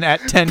person at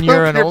 10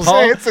 Your urinals.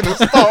 pants in a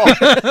stall.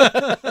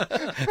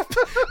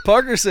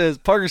 Parker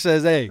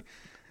says, hey,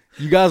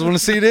 you guys want to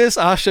see this?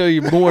 I'll show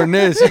you more than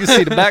this. You can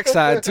see the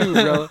backside too,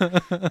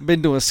 brother. I've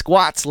been doing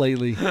squats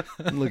lately.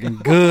 I'm looking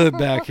good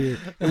back here.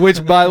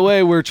 Which, by the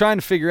way, we're trying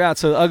to figure out.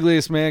 So the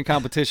Ugliest Man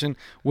competition,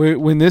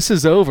 when this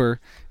is over,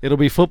 it'll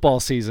be football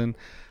season.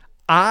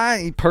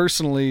 I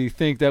personally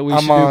think that we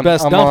should do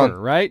best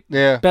dumper, right?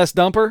 Yeah, Best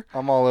dumper.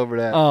 I'm all over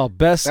that. Oh,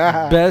 best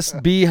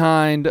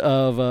behind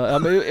of.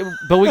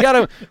 But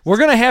we're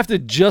gonna have to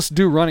just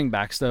do running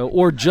backs though,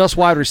 or just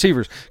wide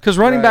receivers, because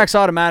running backs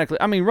automatically.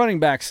 I mean, running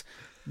backs,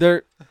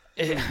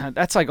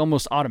 that's like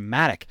almost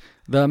automatic.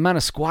 The amount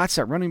of squats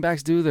that running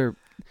backs do, they're.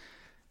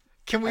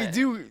 Can we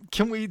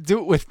do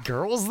it with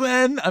girls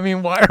then? I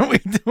mean, why are we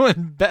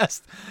doing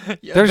best?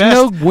 There's best-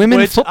 no women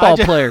which football I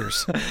just-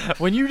 players.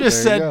 When you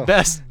just There you said go.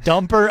 best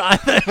dumper, I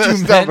thought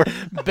you Best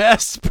meant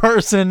best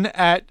person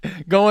at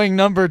going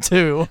number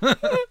 2.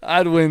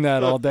 I'd win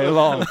that all day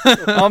long.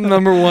 I'm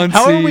number one.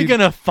 How are we seed, going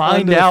to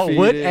find out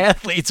what undefeated.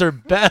 athletes are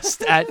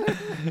best at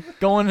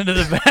going into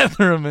the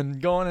bathroom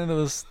and going into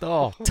the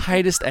stall?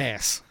 Tightest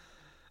ass.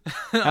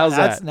 How's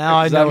That's- that? now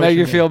I Does know that what make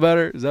you you mean. feel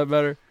better? Is that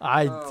better?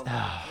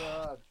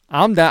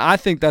 I'm down. I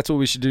think that's what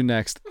we should do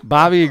next.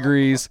 Bobby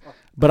agrees,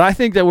 but I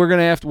think that we're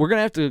gonna have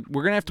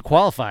to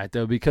qualify it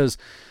though, because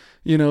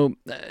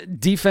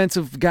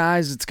defensive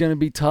guys, it's gonna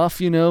be tough.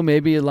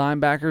 Maybe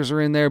linebackers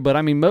are in there, but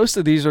I mean most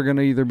of these are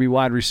gonna either be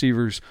wide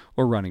receivers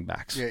or running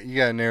backs. Yeah, you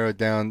gotta narrow it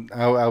down.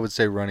 I would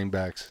say running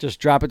backs. Just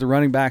drop it to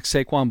running back.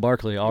 Saquon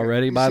Barkley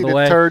already. You By see the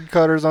way, turd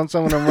cutters on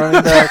some of them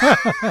running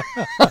backs.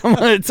 I'm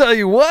gonna tell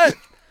you what.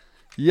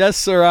 Yes,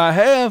 sir, I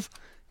have.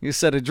 You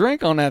set a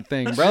drink on that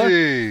thing, brother.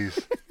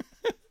 Jeez.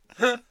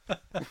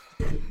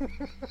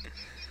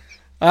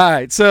 All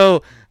right,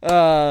 so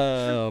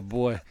oh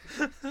boy,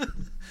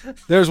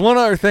 there's one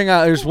other thing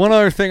I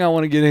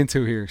want to get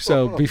into here.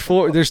 So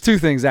before, there's two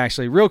things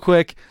actually, real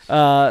quick.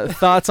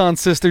 Thoughts on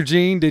Sister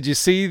Jean? Did you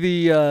see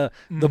the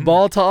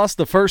ball toss,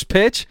 the first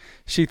pitch?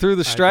 She threw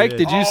the strike. did.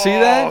 Did you see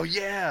that? Oh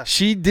yeah.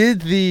 She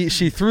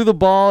threw the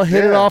ball,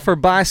 hit it Yeah. off her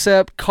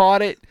bicep,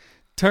 caught it,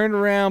 turned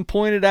around,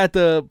 pointed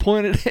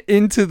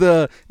into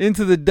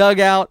the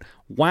dugout,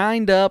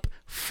 wind up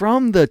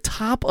from the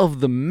top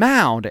of the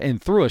mound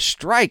and threw a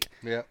strike.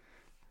 Yeah.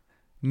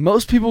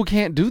 Most people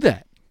can't do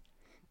that.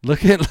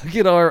 Look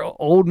at our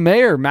old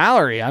mayor,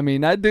 Mallory. I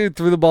mean, that dude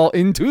threw the ball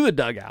into the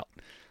dugout.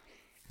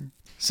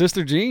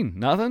 Sister Jean,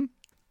 nothing?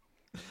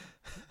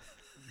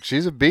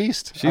 She's a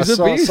beast. She's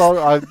I a beast.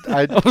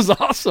 I That was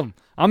awesome.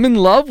 I'm in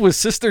love with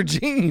Sister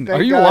Jean. Thank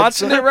Are you God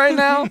watching so- it right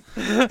now?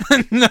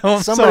 No,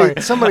 I'm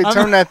sorry. somebody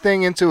turned that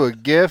thing into a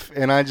GIF,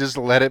 and I just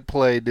let it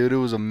play, dude. It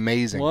was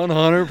amazing.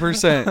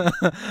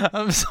 100%.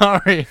 I'm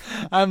sorry.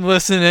 I'm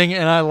listening,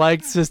 and I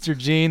liked Sister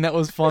Jean. That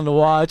was fun to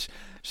watch.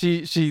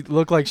 She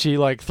looked like she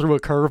threw a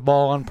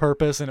curveball on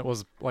purpose, and it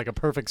was like a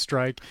perfect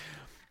strike.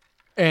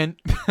 And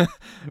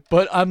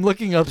but I'm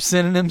looking up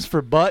synonyms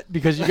for butt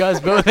because you guys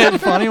both had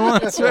funny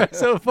ones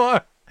so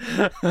far.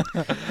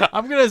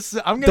 I'm gonna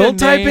Don't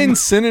type in name-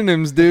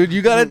 synonyms, dude.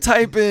 You gotta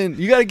type in.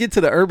 You gotta get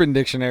to the Urban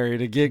Dictionary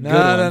to get good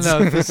ones.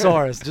 No,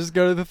 thesaurus. Just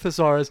go to the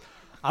thesaurus.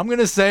 I'm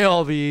gonna say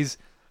all these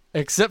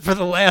except for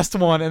the last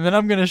one, and then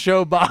I'm gonna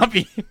show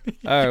Bobby.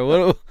 All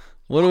right,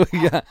 what do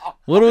we got?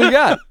 What do we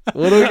got?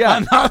 What do we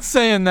I'm got? not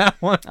saying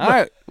that one. All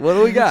right, what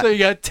do we got? So you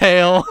got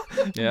tail,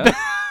 Yeah,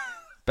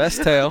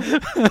 best tail.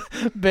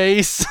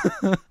 base,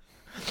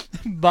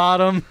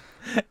 bottom,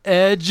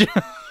 edge,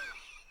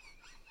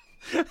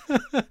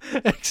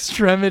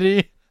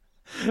 extremity,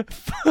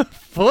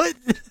 foot.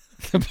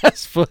 The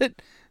best foot.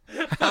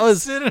 How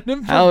is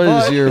Synonym for how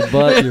is butt your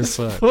butt your is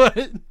foot?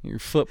 foot. Your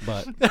foot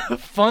butt.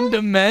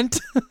 Fundament,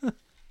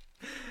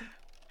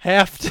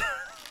 haft,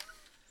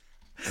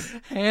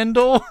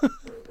 handle,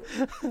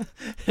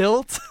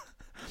 hilt,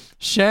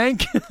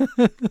 shank,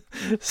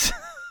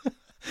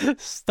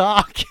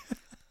 stock.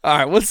 All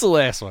right, what's the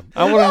last one?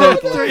 I want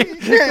to know. What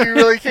the, You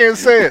really can't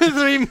say it.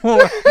 3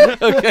 more.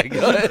 okay,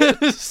 go ahead.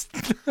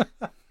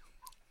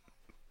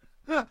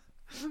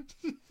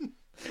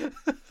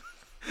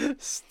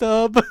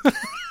 Stub.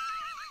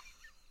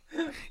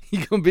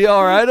 You gonna be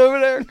all right over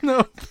there?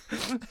 No.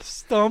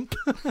 Stump.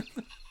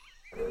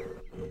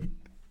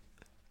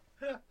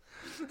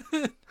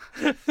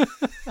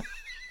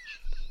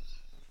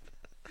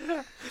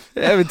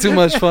 Having too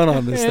much fun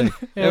on this thing.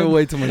 Having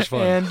way too much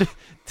fun. And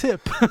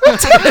tip.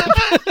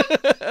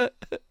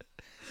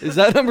 Is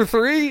that number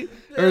 3?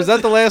 Or is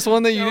that the last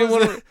one that you didn't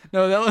want to?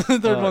 No, that was the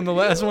third Oh, one. The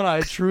last one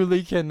I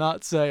truly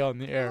cannot say on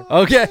the air.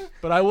 Okay.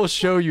 But I will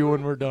show you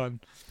when we're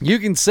done. You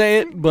can say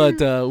it,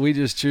 but we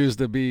just choose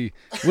to be.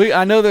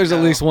 I know there's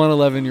at least one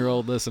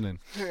 11-year-old listening.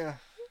 Yeah.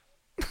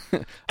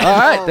 All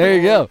right, there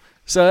you go.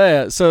 So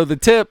yeah, so the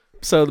tip,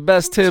 so the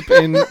best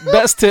running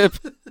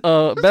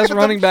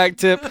back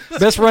tip,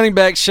 best running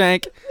back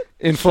shank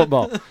in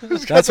football.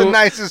 That's the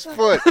nicest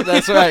foot.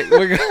 That's right.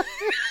 We're gonna,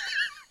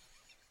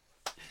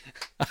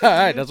 all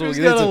right, that's what we're He's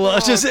gonna got a do.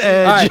 luscious All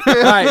edge.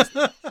 right,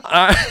 all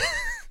right.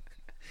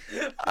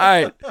 All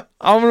right,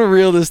 I'm gonna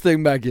reel this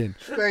thing back in.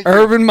 Thank you.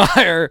 Urban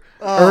Meyer.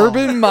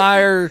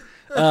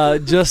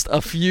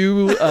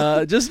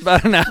 Just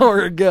about an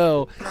hour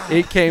ago,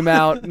 it came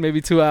out maybe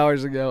 2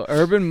 hours ago.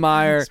 Urban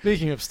Meyer.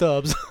 Speaking of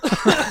Stubbs.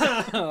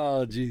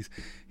 Oh, jeez.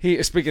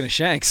 Speaking of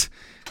shanks,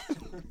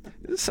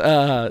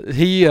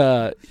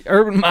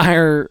 Urban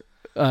Meyer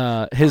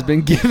has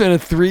been given a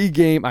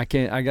 3-game. I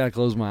gotta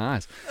close my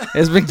eyes.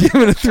 Has been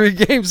given a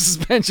 3-game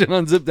suspension.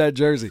 Unzip that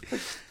jersey.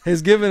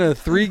 Has given a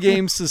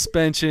 3-game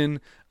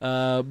suspension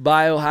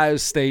by Ohio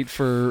State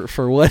for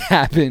what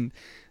happened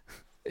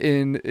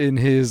in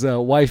his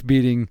wife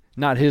beating,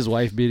 not his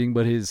wife beating,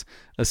 but his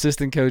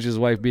assistant coach's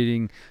wife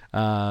beating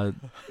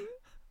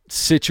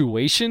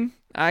situation,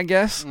 I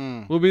guess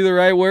will be the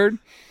right word.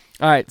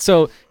 All right,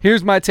 so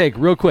here's my take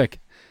real quick.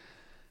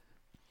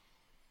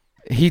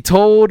 He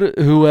told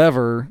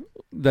whoever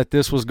that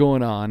this was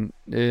going on,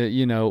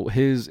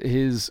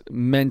 his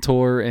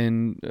mentor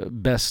and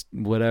best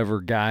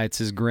whatever guy, it's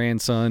his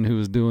grandson who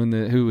was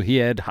who he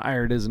had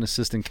hired as an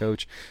assistant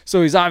coach.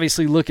 So he's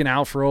obviously looking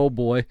out for old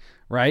boy,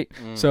 right?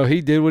 So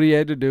he did what he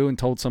had to do and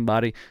told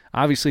somebody.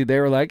 Obviously they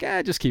were like,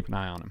 just keep an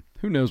eye on him.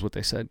 Who knows what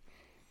they said?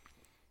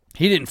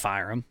 He didn't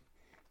fire him.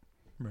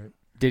 Right.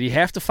 Did he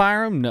have to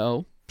fire him?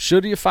 No.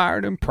 Should he have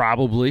fired him?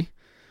 Probably.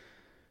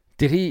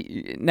 Did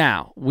he?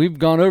 Now, we've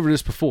gone over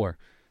this before.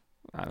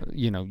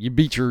 You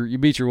beat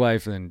your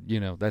wife, then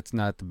that's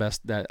not the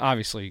best. That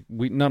obviously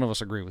none of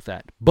us agree with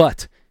that.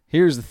 But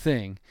here's the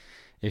thing: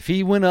 if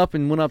he went up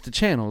to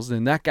channels,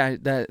 then that guy,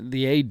 that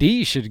the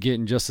AD should get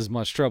in just as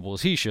much trouble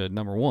as he should.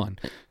 Number one.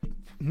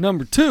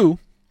 Number two,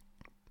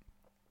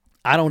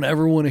 I don't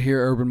ever want to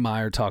hear Urban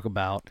Meyer talk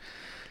about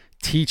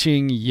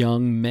teaching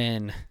young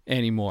men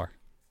anymore.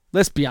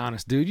 Let's be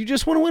honest, dude. You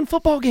just want to win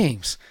football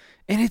games.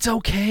 And it's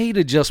okay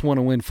to just want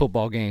to win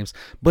football games.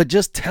 But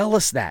just tell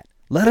us that.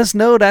 Let us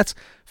know that's,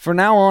 from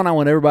now on, I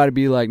want everybody to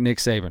be like Nick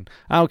Saban.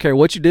 I don't care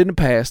what you did in the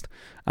past.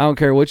 I don't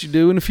care what you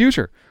do in the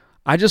future.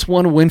 I just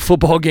want to win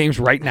football games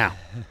right now.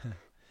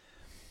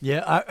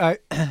 Yeah, I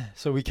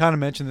so we kind of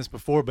mentioned this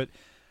before, but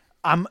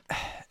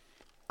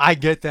I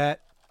get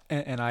that,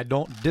 and I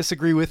don't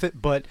disagree with it,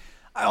 but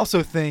I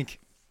also think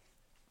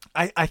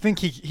I think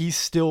he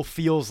still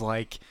feels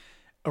like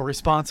a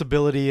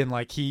responsibility, and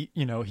like he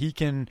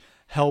can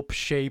help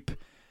shape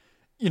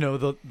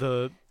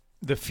the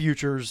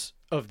futures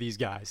of these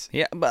guys.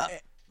 Yeah,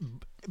 but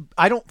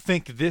I don't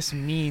think this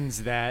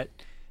means that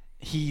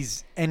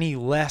he's any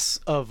less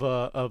of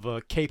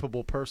a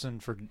capable person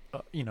for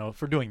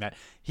doing that.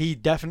 He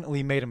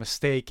definitely made a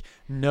mistake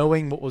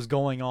knowing what was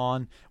going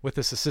on with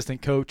this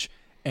assistant coach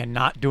and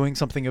not doing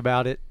something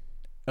about it.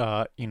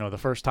 The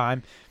first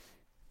time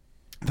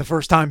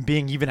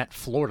being even at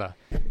Florida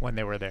when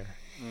they were there.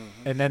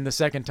 And then the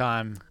second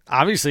time,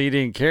 obviously he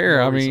didn't care.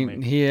 More I mean,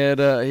 recently. he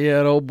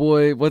had old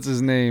boy, what's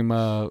his name,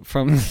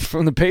 from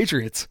the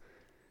Patriots.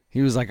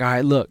 He was like, all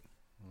right, look,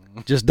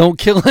 just don't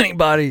kill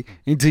anybody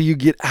until you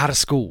get out of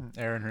school.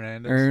 Aaron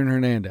Hernandez. Aaron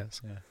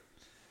Hernandez. Yeah.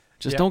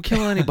 Just Yeah. don't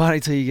kill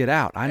anybody till you get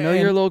out. I know And-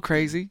 you're a little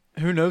crazy.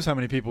 Who knows how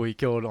many people he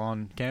killed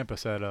on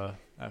campus at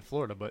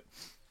Florida, but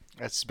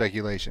That's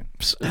speculation.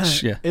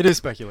 Yeah, it is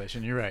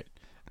speculation. You're right,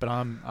 but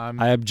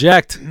I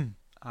object.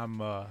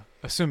 I'm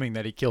assuming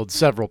that he killed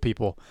several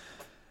people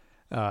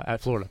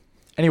at Florida.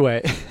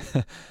 Anyway,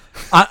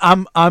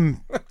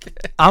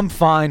 I'm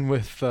fine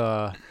with.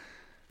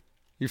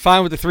 You're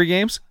fine with the 3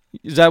 games?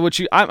 Is that what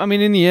you? I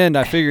mean, in the end,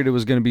 I figured it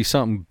was going to be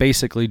something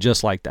basically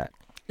just like that.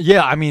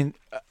 Yeah, I mean,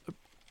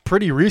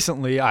 pretty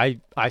recently, I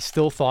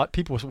still thought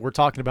people were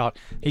talking about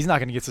he's not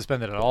going to get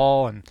suspended at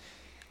all, and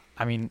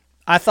I mean,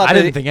 I thought I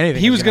didn't think anything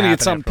he was was going to gonna get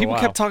happen something. after a People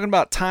while. kept talking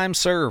about time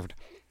served.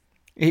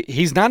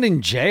 He's not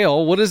in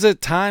jail. What does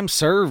it time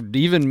served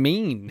even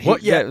mean?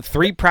 What- yeah.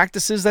 3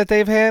 practices that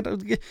they've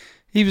had.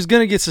 He was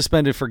going to get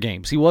suspended for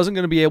games. He wasn't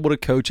going to be able to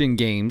coach in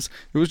games.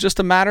 It was just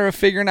a matter of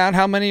figuring out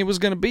how many it was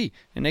going to be,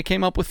 and they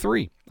came up with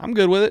 3. I'm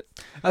good with it.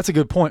 That's a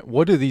good point.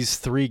 What do these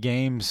 3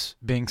 games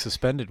being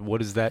suspended? What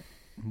does that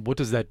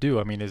do?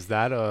 I mean, is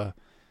that a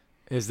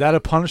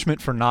punishment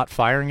for not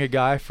firing a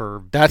guy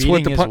for That's beating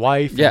what the his pun-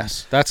 wife?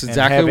 Yes, that's and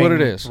exactly what it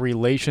having is.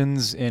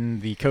 Relations in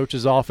the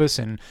coach's office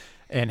and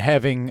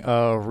having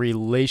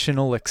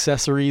relational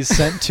accessories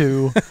sent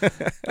to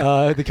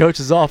the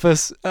coach's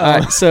office. All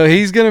right, so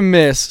he's going to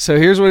miss. So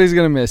here's what he's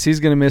going to miss. He's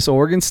going to miss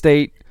Oregon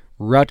State,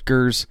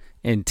 Rutgers,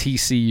 and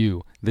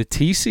TCU. The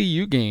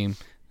TCU game,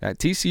 that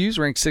TCU's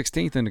ranked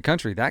 16th in the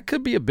country. That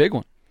could be a big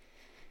one.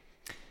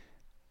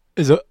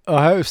 Is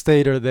Ohio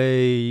State,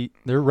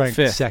 they're ranked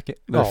Fifth. second?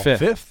 They're fifth.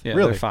 fifth. Yeah,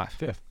 Really? they're 5.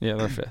 Fifth. Yeah,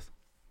 they're 5th.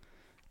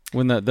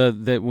 When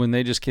when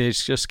they just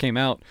came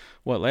out,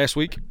 last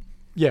week?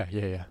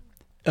 Yeah.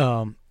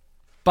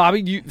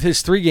 Bobby,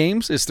 his 3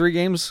 games? Is 3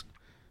 games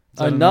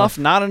that enough?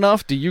 Not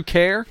enough? Do you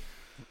care?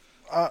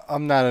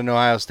 I'm not an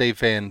Ohio State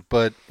fan,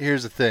 but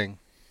here's the thing.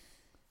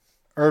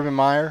 Urban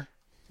Meyer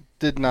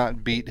did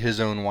not beat his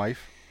own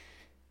wife.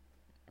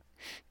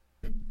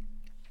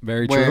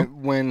 Very true.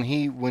 When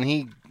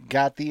he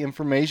got the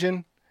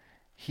information,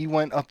 he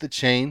went up the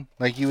chain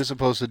like he was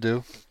supposed to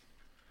do.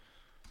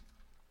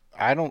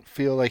 I don't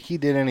feel like he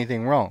did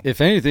anything wrong.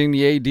 If anything,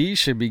 the AD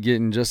should be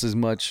getting just as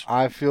much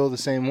I feel the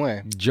same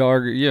way.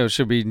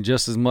 should be in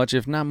just as much,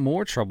 if not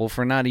more, trouble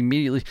for not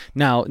immediately.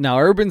 Now,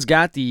 Urban's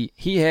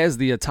he has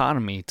the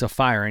autonomy to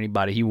fire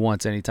anybody he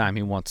wants anytime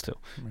he wants to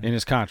in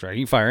his contract.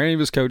 He can fire any of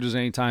his coaches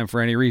anytime for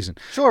any reason.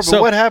 Sure,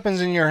 but what happens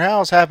in your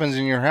house happens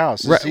in your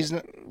house. Right. He's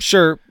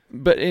Sure,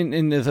 but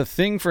in the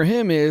thing for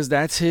him is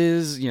that's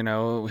his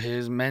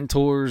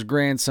mentor's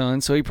grandson,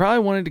 so he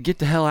probably wanted to get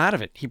the hell out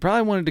of it. He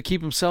probably wanted to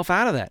keep himself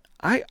out of that.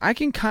 We're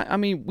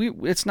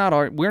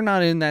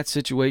not in that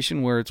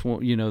situation where it's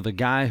the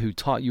guy who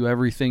taught you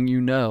everything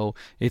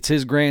it's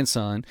his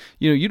grandson.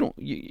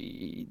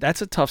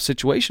 That's a tough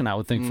situation, I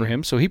would think, for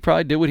him. So he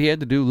probably did what he had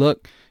to do.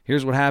 Look,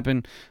 here's what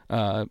happened.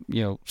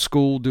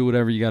 School, do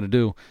whatever you got to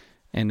do,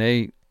 and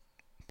they.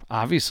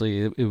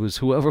 Obviously, it was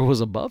whoever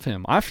was above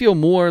him. I feel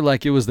more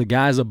like it was the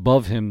guys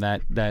above him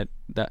that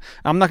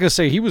I'm not going to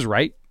say he was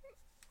right,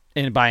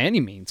 and by any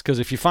means, because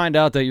if you find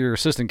out that your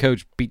assistant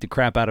coach beat the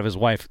crap out of his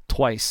wife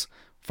twice,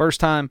 first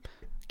time,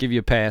 give you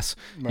a pass.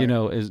 Right.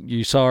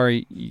 You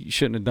sorry, you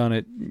shouldn't have done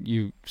it.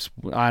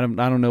 I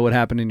don't know what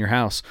happened in your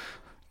house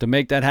to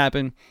make that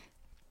happen.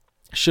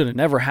 Should have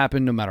never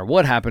happened, no matter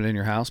what happened in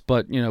your house.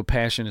 But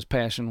passion is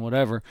passion,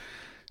 whatever.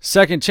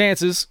 Second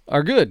chances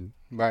are good.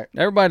 right.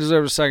 Everybody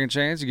deserves a second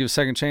chance. You give a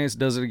second chance,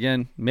 does it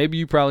again. Maybe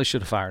you probably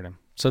should have fired him.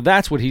 So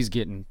that's what he's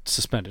getting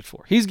suspended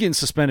for. He's getting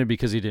suspended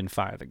because he didn't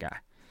fire the guy.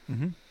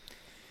 Mm-hmm.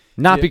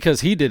 Not Yeah.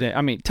 because he didn't.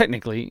 I mean,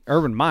 technically,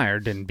 Urban Meyer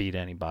didn't beat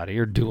anybody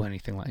or do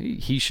anything like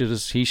he should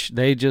have.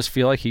 They just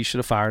feel like he should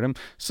have fired him.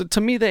 So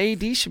to me, the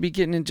AD should be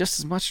getting in just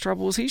as much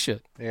trouble as he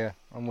should. Yeah,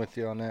 I'm with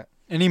you on that.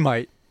 And he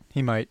might.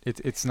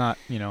 It's not.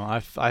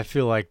 I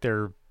feel like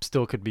there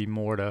still could be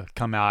more to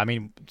come out. I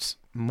mean,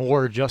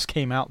 more just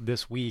came out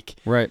this week,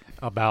 Right.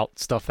 about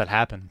stuff that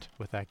happened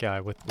with that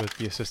guy, with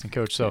the assistant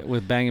coach. So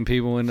with banging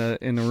people in the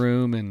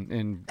room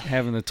and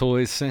having the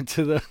toys sent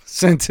to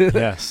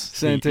yes,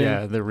 sent in.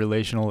 yeah, the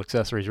relational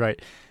accessories,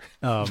 right?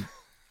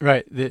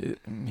 Right.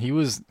 He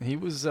was.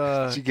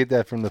 Did you get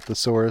that from the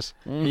thesaurus?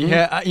 Mhm.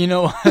 Yeah. You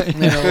know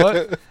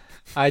what?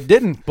 I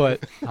didn't,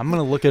 but I'm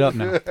gonna look it up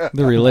now.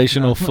 The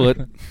relational foot.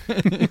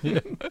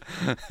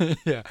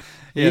 Yeah.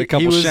 He had a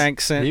couple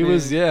shanks sent. He in.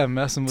 was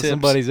messing with Tips.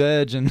 somebody's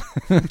edge and.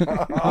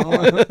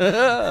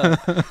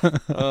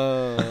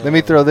 Let me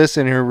throw this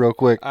in here real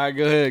quick. All right,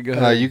 go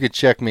ahead. You could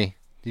check me.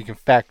 You can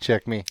fact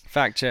check me.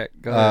 Fact check.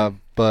 Go ahead.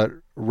 But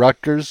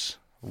Rutgers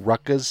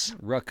Ruckus.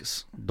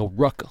 The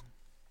Rucker.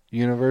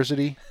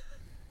 University,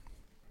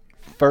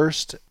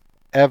 first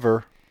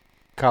ever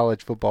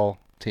college football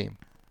team.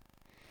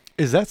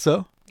 Is that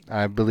so?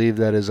 I believe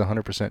that is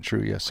 100%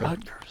 true. Yes, sir.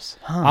 Rutgers.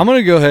 I'm going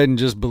to go ahead and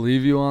just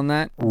believe you on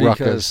that because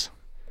Rutgers.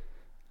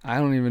 I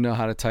don't even know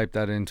how to type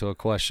that into a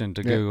question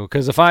to Google.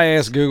 Because if I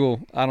ask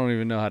Google, I don't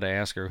even know how to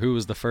ask her who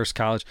was the first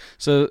college.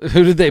 So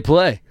who did they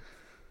play?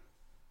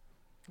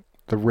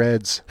 The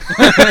Reds.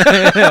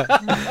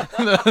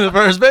 The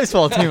first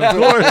baseball team, of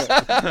course.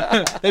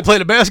 They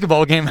played a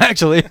basketball game,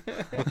 actually.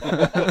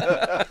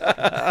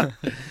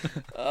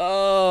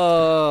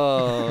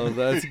 Oh,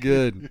 that's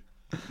good.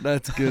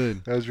 That's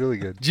good. That was really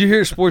good. Did you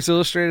hear Sports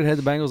Illustrated had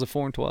the Bengals at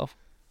 4-12?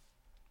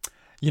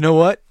 You know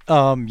what?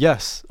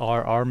 Yes,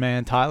 our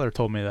man Tyler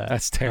told me that.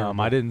 That's terrible.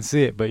 I didn't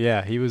see it, but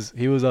yeah, he was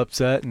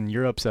upset, and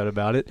you're upset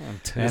about it.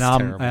 And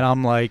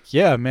I'm like,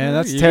 yeah, man,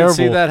 that's You can terrible.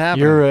 see that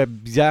happening. You're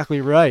exactly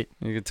right.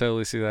 You can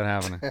totally see that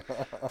happening.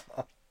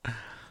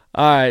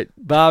 All right,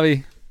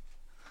 Bobby,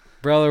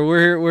 brother,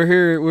 we're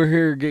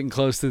here getting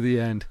close to the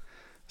end.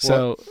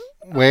 So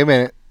Wait a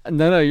minute.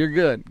 no, you're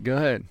good. Go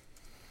ahead.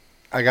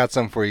 I got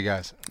something for you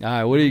guys. All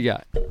right, what do you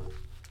got?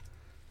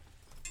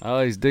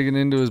 Oh, he's digging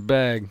into his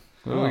bag.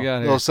 What do we got A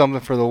here? little something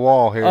for the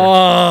wall here.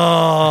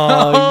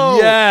 Oh,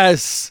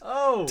 yes.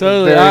 Oh,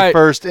 Totally. Very All right.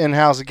 first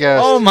in-house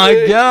guest. oh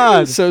my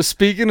God. So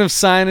speaking of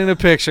signing a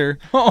picture,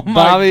 Oh my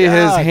Bobby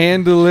has God.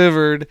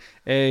 hand-delivered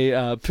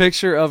a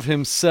picture of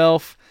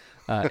himself,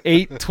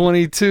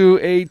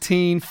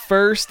 8/22/18,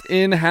 first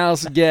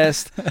in-house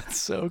guest, That's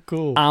so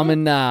cool.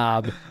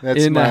 Aminab,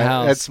 That's in my the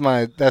house.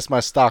 that's my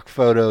stock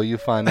photo. You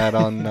find that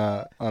on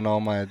all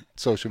my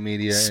social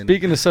media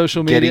Speaking of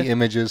social and Getty media,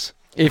 Images.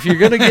 if you're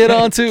gonna get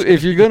onto,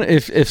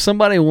 if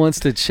somebody wants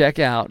to check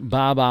out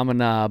Bob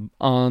Aminab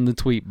on the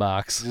tweet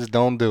box, Just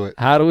don't do it.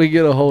 how do we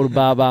get a hold of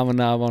Bob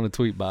Aminab on the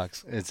tweet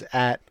box? It's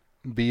at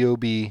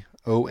BOB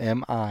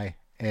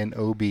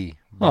Ominob.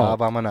 Bob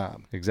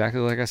Amanob. Exactly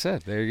like I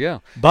said. There you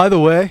go. By the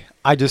way,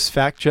 I just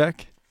fact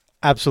check.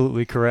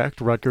 Absolutely correct.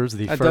 Rutgers,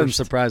 the That doesn't first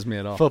surprise me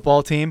at all.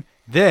 football team.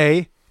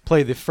 They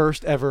played the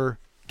first ever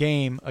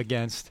game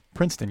against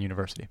Princeton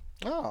University.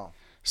 Oh.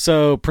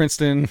 So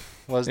Princeton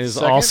Was the is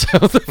second? also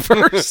the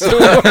first to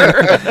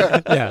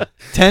learn. Yeah.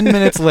 10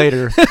 minutes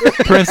later,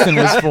 Princeton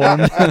was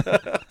formed.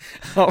 I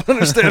don't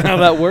understand how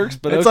that works,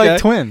 but It's okay.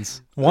 like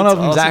twins. One That's of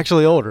them's awesome.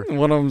 actually older.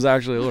 One of them's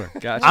actually older.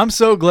 Gotcha. I'm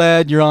so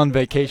glad you're on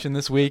vacation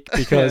this week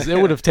because it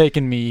would have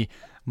taken me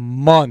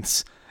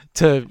months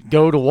to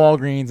go to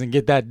Walgreens and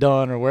get that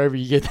done or wherever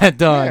you get that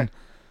done.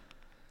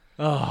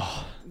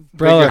 Oh,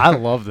 Brother, I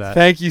love that.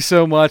 thank you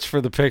so much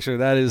for the picture.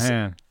 That is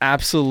Man.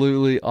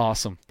 absolutely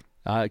awesome.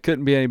 It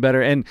couldn't be any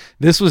better. And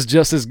this was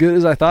just as good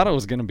as I thought it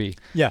was going to be.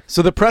 Yeah.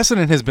 So the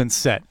precedent has been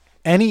set.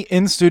 Any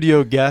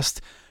in-studio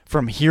guest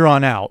from here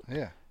on out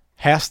Yeah.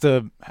 has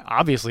to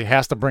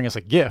bring us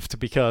a gift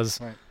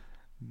because Right.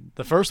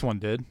 the first one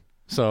did.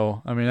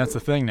 So, I mean, that's the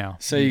thing now.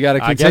 So you got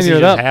to I guess continue you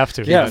it just up. have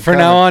to. Yeah, it for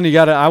now coming. on, you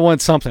got to. I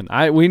want something.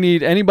 We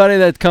need anybody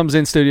that comes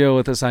in studio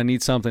with us. I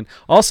need something.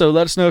 Also,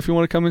 let us know if you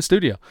want to come in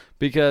studio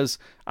because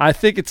I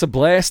think it's a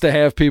blast to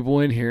have people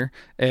in here.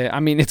 I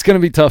mean, it's going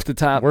to be tough to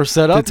top. We're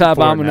set to up top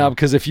for it Amanob now.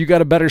 because if you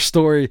got a better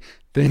story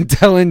than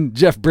telling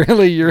Jeff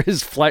Brantley you're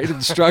his flight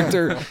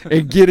instructor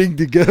and getting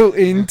to go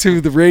into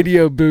the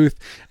radio booth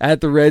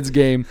at the Reds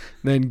game,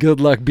 then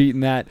good luck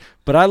beating that.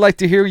 But I'd like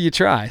to hear you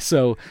try.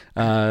 So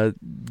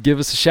give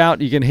us a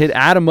shout. You can hit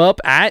Adam up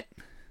at.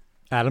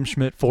 Adam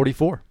Schmidt,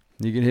 44.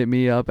 You can hit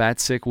me up at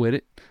Sick With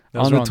It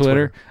Those on are the on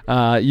Twitter.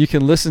 You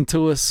can listen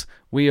to us.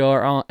 We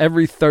are on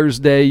every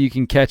Thursday. You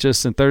can catch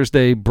us on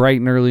Thursday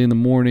bright and early in the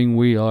morning.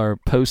 We are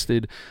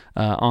posted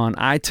on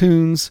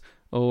iTunes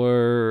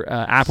or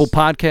Apple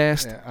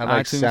Podcast. Yeah, I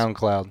like iTunes.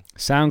 SoundCloud.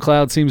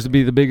 SoundCloud seems to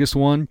be the biggest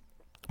one.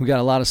 We got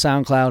a lot of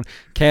SoundCloud.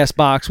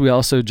 Castbox. We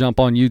also jump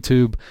on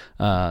YouTube.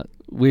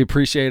 We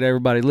appreciate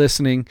everybody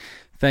listening.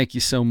 Thank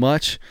you so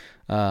much.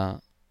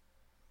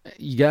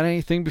 You got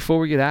anything before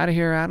we get out of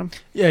here, Adam?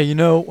 Yeah,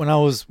 when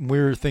we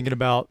were thinking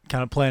about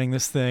kind of planning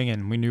this thing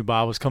and we knew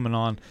Bob was coming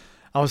on,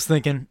 I was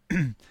thinking,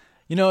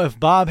 if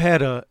Bob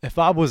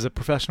was a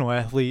professional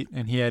athlete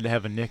and he had to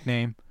have a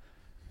nickname,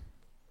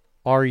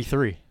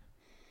 RE3.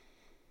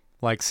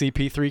 Like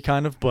CP3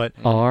 kind of, but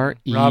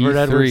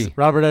RE3.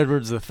 Robert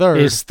Edwards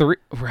III is 3.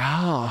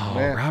 Wow.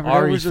 Man. Robert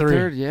Edwards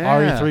RE3. III.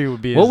 Yeah. RE3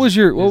 would be What was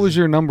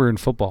your number in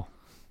football?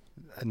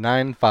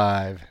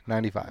 95. Oh,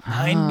 95.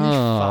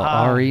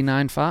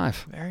 RE95.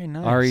 Very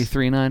nice.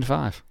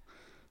 RE395.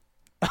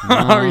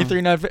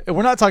 RE395.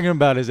 We're not talking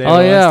about his Oh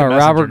AOL yeah, Instant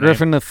Robert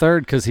Messenger name. Griffin III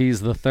because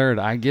he's the third.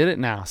 I get it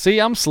now. See,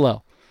 I'm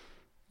slow.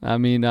 I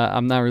mean,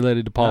 I'm not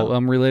related to Paul. No.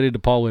 I'm related to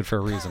Paul Wood for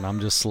a reason. I'm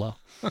just slow.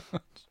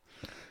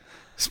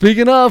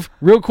 Speaking of,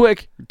 real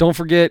quick, don't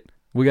forget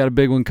we got a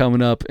big one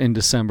coming up in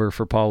December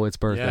for Paul Witt's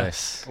birthday.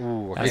 Yes.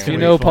 Ooh, That's If gonna you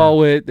be know fun. Paul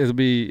Witt, it'll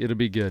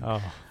be good. Oh.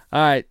 All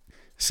right,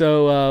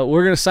 so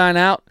we're gonna sign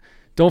out.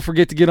 Don't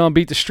forget to get on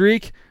Beat the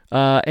Streak.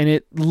 And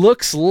it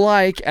looks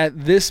like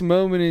at this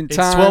moment in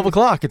time, It's 12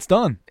 o'clock. It's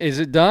done. Is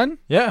it done?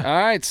 Yeah.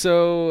 All right,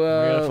 so We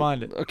gotta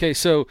find it. Okay,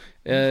 so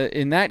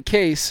in that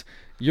case,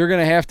 you're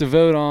gonna have to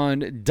vote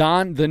on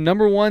Don, the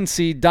number 1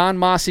 seed, Don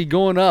Massey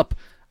going up.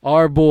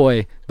 Our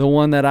boy, the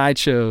one that I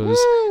chose,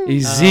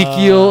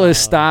 Ezekiel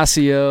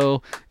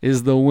Estacio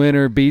is the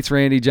winner. Beats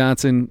Randy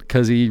Johnson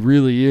because he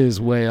really is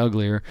way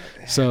uglier.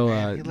 So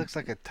Man, he looks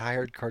like a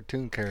tired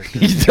cartoon character.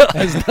 he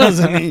does,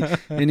 doesn't he?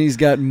 And he's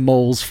got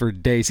moles for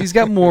days. He's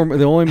got more.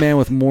 The only man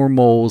with more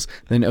moles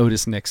than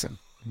Otis Nixon.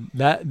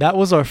 That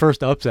was our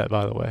first upset,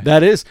 by the way.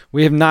 That is.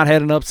 We have not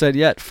had an upset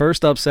yet.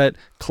 First upset,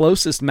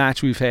 closest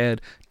match we've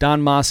had.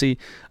 Don Massey,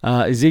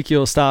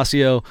 Ezekiel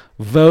Estacio.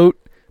 Vote.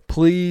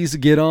 Please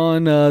get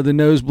on the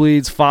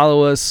nosebleeds.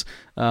 Follow us.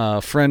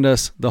 Friend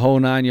us. The whole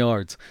 9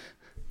 yards.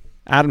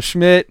 Adam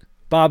Schmidt,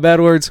 Bob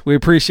Edwards, we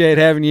appreciate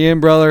having you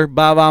in, brother.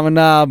 Bob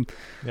Amanob.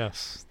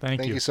 Yes. Thank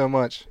Thank you. you so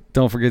much.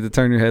 Don't forget to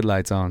turn your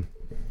headlights on.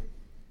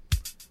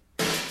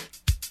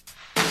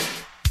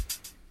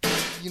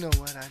 You know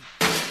what?